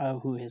knew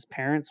who his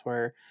parents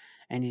were,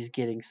 and he's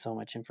getting so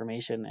much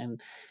information. And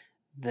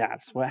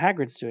that's what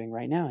Hagrid's doing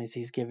right now, is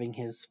he's giving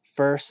his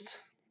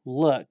first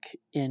look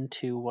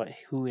into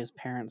who his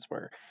parents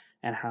were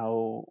and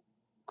how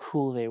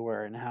cool they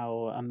were and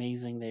how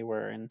amazing they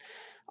were, and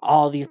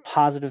all these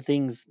positive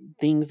things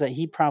that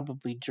he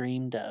probably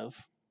dreamed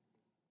of,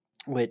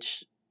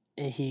 which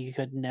he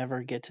could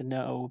never get to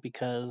know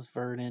because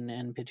Vernon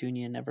and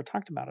Petunia never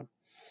talked about him.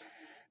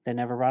 They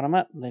never brought him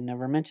up. They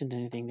never mentioned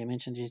anything. They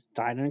mentioned he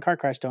died in a car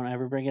crash. Don't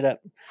ever bring it up.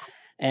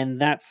 And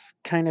that's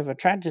kind of a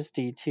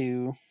tragedy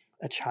to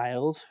a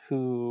child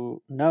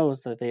who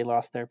knows that they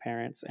lost their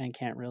parents and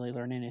can't really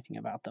learn anything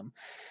about them.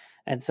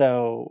 And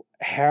so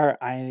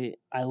I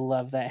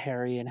love that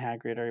Harry and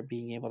Hagrid are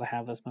being able to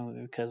have this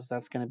moment, because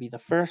that's going to be the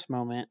first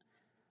moment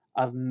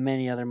of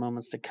many other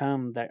moments to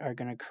come that are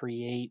going to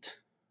create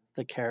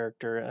the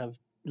character of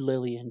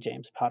Lily and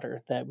James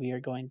Potter that we are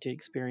going to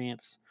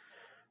experience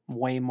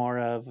way more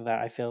of, that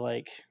I feel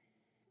like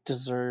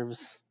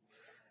deserves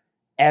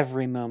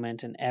every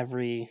moment and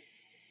every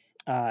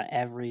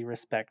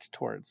respect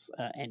towards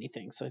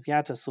anything. So if you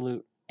had to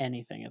salute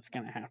anything, it's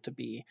going to have to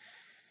be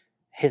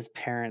his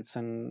parents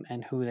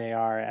and who they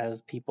are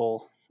as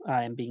people,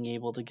 and being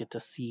able to get to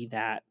see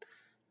that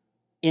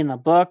in the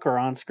book or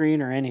on screen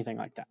or anything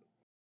like that.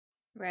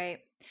 Right.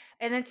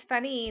 And it's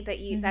funny that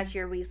that's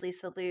your Weasley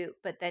salute,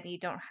 but then you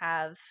don't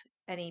have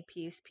any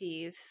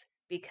peeves,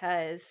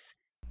 because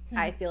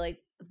I feel like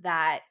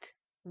that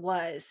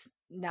was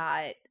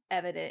not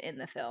evident in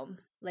the film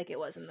like it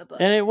was in the book.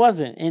 And it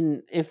wasn't.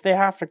 And if they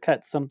have to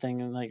cut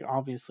something, like,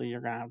 obviously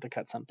you're going to have to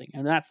cut something.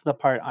 And that's the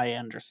part I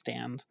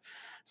understand.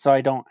 So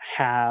I don't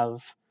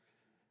have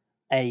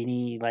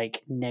any,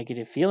 like,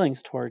 negative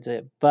feelings towards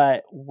it.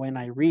 But when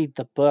I read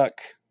the book,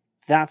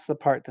 that's the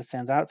part that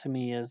stands out to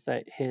me, is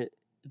that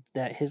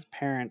his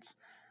parents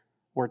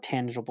were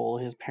tangible.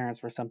 His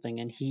parents were something,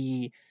 and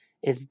he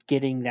is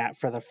getting that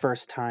for the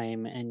first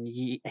time. And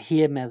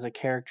him as a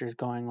character is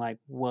going like,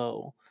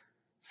 whoa,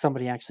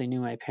 somebody actually knew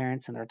my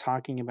parents, and they're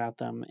talking about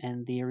them,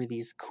 and they were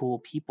these cool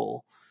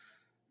people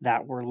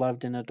that were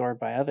loved and adored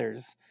by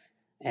others.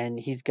 And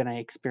he's going to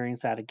experience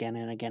that again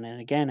and again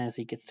and again as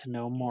he gets to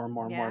know more and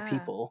more and more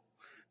people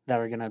that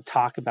are going to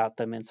talk about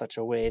them in such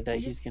a way that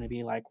he's going to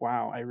be like,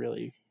 wow, I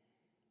really,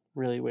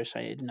 really wish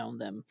I had known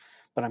them,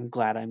 but I'm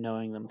glad I'm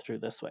knowing them through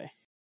this way.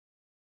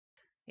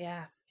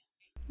 Yeah.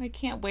 I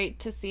can't wait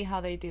to see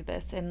how they do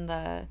this in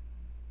the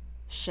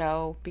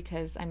show,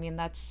 because, I mean,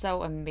 that's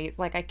so amazing.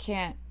 Like, I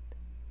can't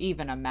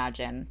even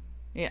imagine,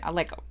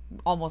 like,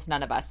 almost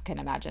none of us can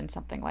imagine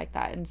something like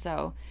that. And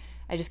so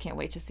I just can't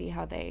wait to see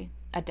how they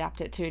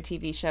adapt it to a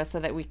TV show, so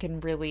that we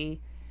can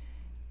really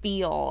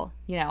feel,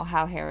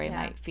 how Harry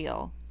might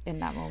feel in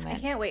that moment. I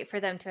can't wait for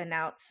them to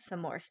announce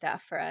some more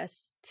stuff for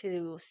us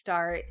to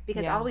start,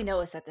 because all we know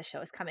is that the show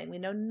is coming. We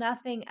know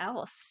nothing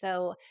else.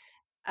 So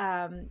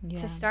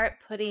to start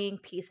putting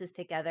pieces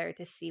together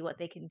to see what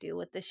they can do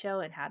with the show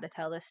and how to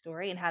tell the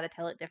story and how to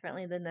tell it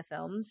differently than the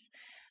films.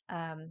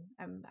 I'm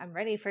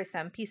ready for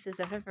some pieces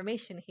of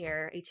information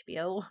here,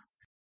 HBO.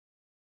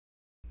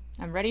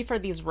 I'm ready for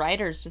these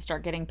writers to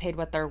start getting paid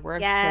what they're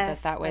worth, so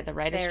that way the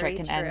writer's strike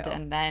can end,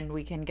 and then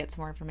we can get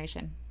some more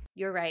information.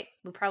 You're right.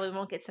 We probably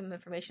won't get some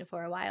information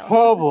for a while.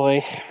 Oh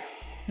boy.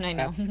 I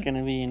know. That's going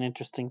to be an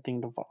interesting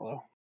thing to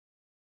follow.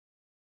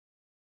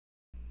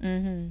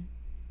 Mm-hmm.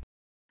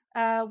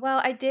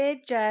 Well, I did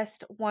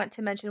just want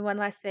to mention one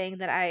last thing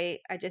that I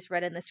just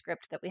read in the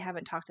script that we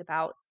haven't talked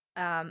about,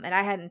 and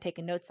I hadn't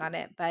taken notes on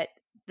it, but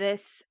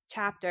this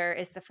chapter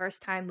is the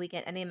first time we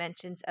get any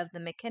mentions of the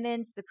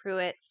McKinnons, the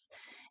Pruitts,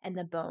 and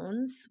the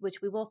Bones,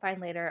 which we will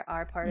find later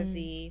are part of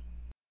the,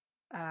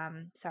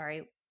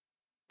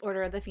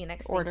 Order of the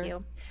Phoenix. Thank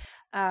you.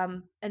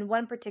 And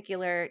one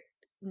particular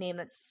name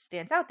that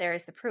stands out there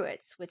is the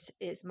Pruitts, which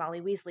is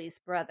Molly Weasley's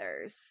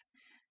brothers.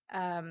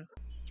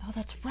 Oh,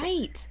 that's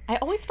right. I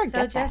always forget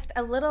that. So just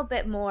a little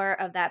bit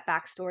more of that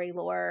backstory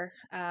lore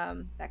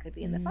that could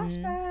be in the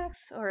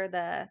flashbacks or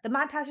the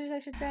montages, I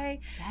should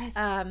say. Yes.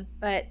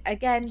 But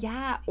again...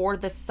 Yeah, or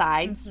the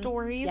side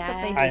stories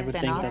that they do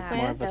spin-offs with.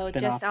 More of a so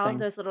spin-off just all thing. of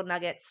those little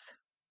nuggets.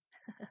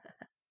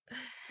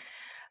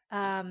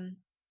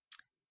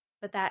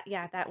 But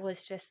that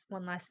was just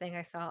one last thing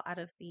I saw out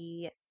of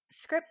the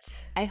script.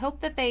 I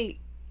hope that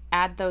they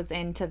add those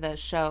into the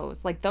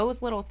shows. Like,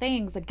 those little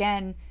things,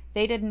 again,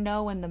 they didn't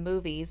know in the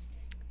movies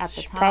at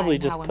the time. She probably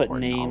just put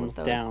names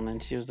down,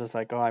 and she was just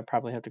like, oh, I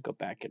probably have to go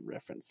back and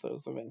reference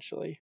those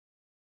eventually.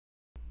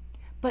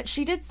 But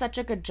she did such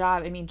a good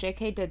job. I mean,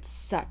 JK did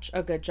such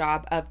a good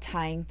job of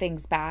tying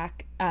things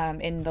back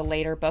in the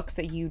later books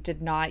that you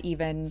did not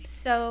even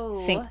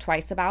think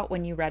twice about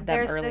when you read them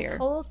earlier. There's this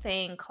whole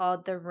thing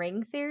called the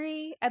ring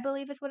theory, I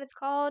believe is what it's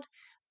called.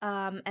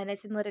 And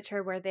it's in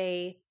literature where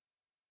they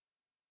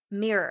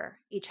mirror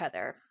each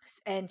other.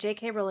 And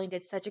J.K. Rowling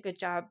did such a good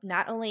job,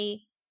 not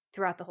only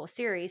throughout the whole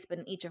series, but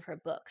in each of her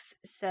books.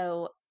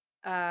 So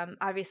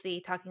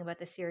obviously talking about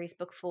the series,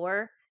 book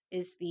 4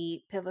 is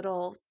the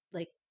pivotal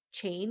like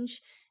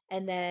change.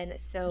 And then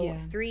so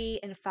 3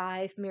 and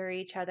 5 mirror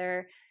each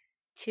other,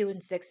 2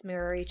 and 6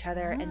 mirror each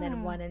other, and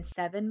then 1 and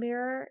 7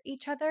 mirror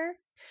each other.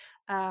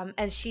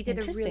 And she did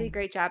a really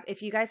great job.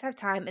 If you guys have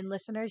time, and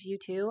listeners, you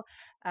too,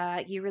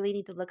 you really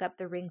need to look up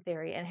the ring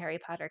theory in Harry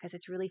Potter, because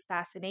it's really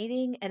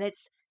fascinating, and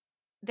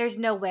there's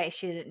no way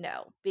she didn't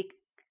know.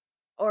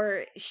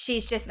 Or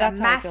she's just a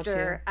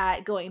master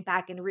at going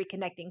back and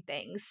reconnecting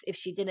things if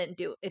she didn't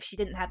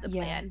have the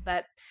plan.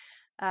 But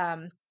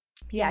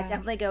yeah,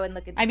 definitely go and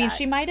look into that. I mean,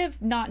 she might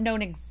have not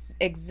known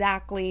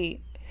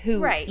exactly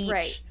who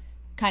each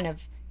kind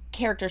of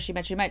character she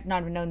meant. She might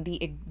not have known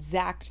the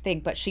exact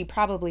thing, but she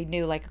probably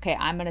knew, like, okay,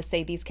 I'm going to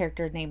say these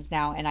character names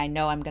now, and I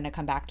know I'm going to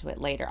come back to it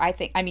later.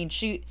 I mean,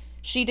 she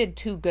did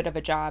too good of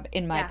a job,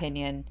 in my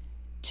opinion,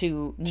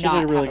 to she not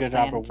did a really good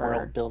job of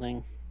world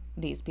building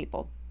these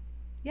people.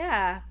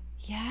 Yeah.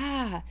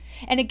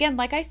 And again,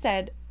 like I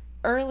said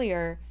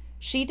earlier,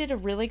 she did a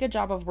really good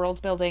job of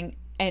world building,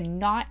 and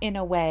not in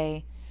a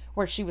way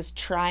where she was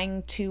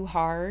trying too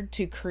hard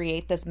to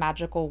create this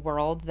magical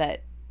world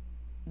that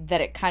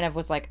it kind of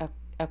was like,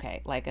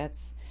 okay, like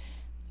it's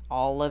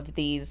all of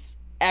these,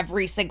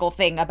 every single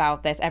thing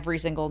about this, every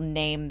single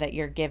name that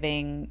you're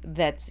giving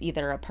that's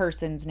either a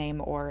person's name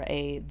or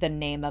the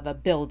name of a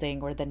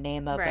building or the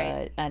name of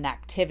an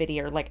activity,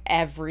 or like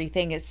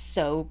everything is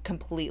so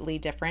completely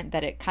different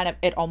that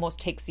it almost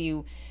takes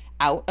you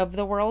out of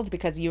the world,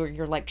 because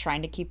you're like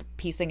trying to keep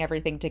piecing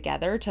everything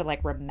together to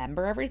like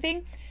remember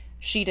everything.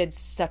 She did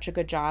such a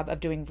good job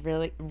of doing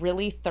really,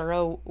 really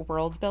thorough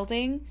world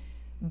building,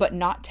 but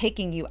not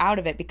taking you out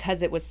of it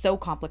because it was so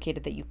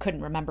complicated that you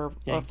couldn't remember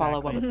or follow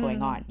what was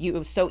going on. It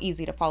was so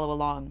easy to follow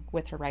along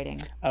with her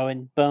writing. Oh,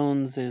 and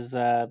Bones is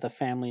the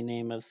family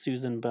name of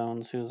Susan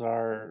Bones, who's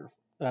our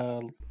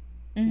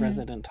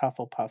resident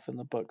Hufflepuff in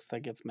the books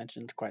that gets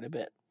mentioned quite a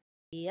bit.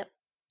 Yep,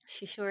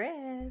 she sure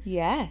is.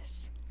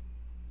 Yes.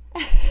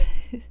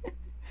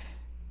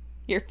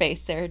 Your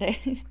face, Sarah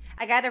Day.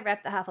 I gotta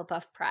rep the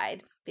Hufflepuff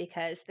pride,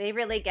 because they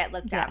really get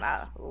looked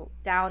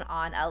down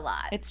on a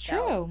lot. It's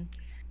true.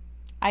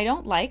 I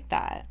don't like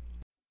that.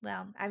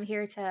 Well, I'm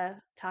here to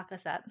talk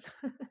us up.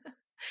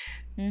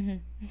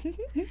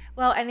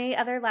 Well, any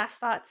other last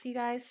thoughts, you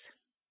guys?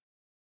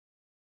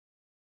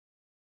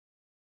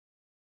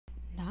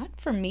 Not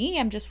for me.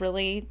 I'm just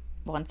really,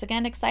 once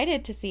again,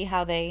 excited to see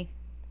how they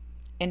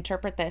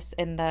interpret this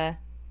in the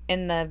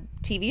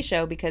TV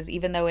show, because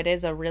even though it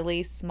is a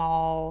really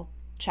small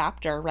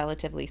chapter,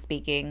 relatively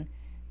speaking,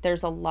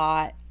 there's a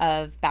lot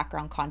of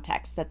background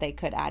context that they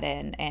could add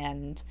in,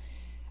 and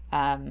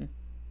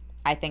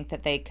I think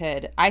that they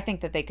could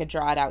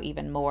draw it out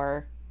even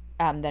more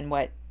than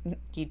what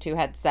you two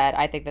had said.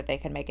 I think that they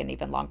could make an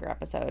even longer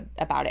episode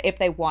about it if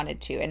they wanted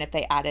to, and if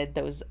they added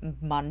those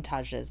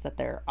montages that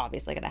they're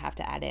obviously going to have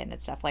to add in and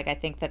stuff. Like, I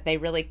think that they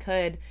really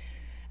could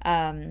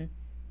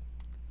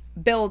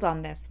build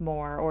on this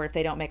more, or if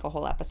they don't make a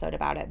whole episode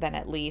about it, then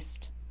at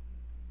least,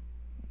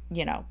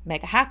 you know,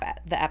 make a half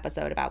the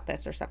episode about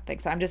this or something.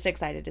 So I'm just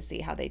excited to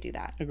see how they do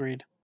that.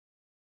 Agreed.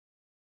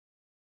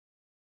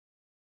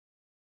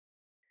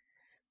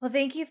 Well,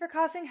 thank you for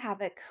causing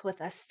havoc with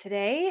us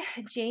today.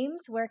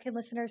 James, where can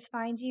listeners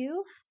find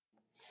you?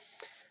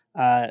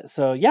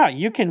 So yeah,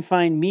 you can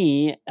find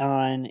me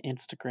on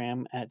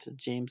Instagram at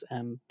James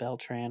M.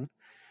 Beltran.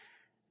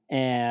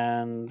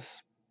 And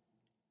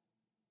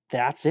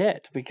that's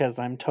it, because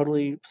I'm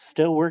totally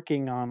still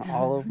working on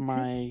all of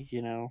my,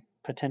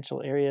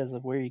 potential areas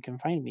of where you can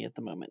find me at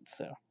the moment.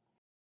 So.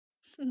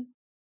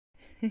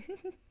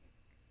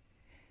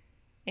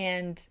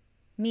 And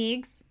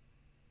Meegs,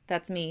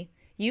 that's me.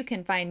 You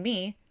can find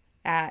me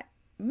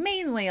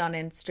mainly on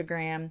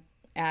Instagram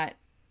at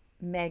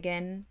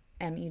Megan,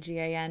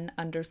 MEGAN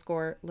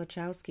 _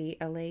 Lachowski,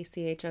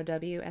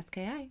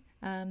 LACHOWSKI.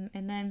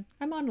 And then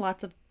I'm on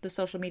lots of the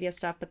social media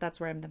stuff, but that's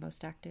where I'm the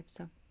most active.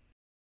 So.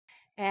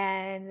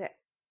 And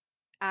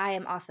I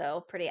am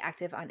also pretty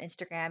active on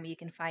Instagram. You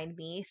can find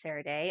me,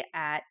 Sarah Day,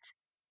 at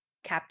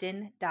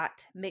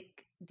captain.mcd.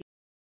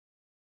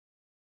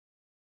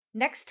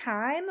 Next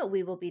time,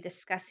 we will be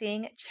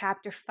discussing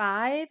Chapter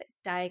 5,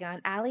 Diagon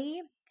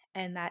Alley,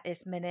 and that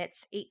is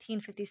minutes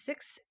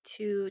 1856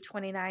 to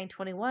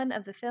 29:21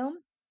 of the film.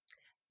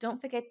 Don't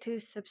forget to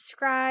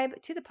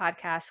subscribe to the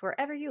podcast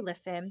wherever you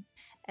listen,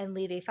 and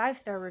leave a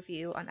 5-star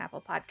review on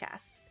Apple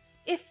Podcasts,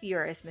 if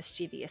you're as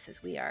mischievous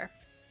as we are.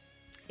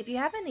 If you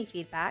have any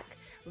feedback,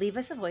 leave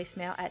us a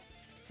voicemail at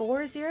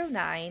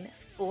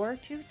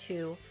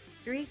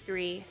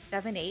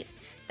 409-422-3378.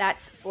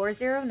 That's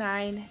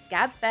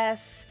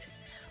 409-GABFEST.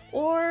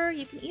 Or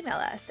you can email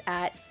us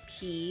at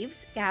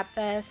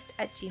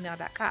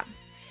peevesgabfest@gmail.com.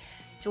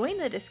 Join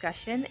the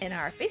discussion in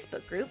our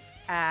Facebook group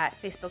at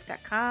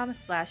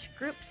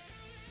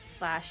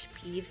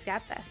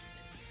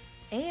facebook.com/groups/peevesgabfest.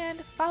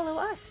 And follow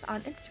us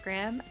on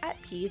Instagram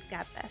at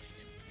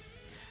peevesgabfest.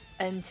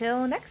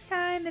 Until next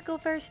time, Mickle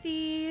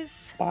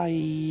Firsties.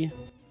 Bye.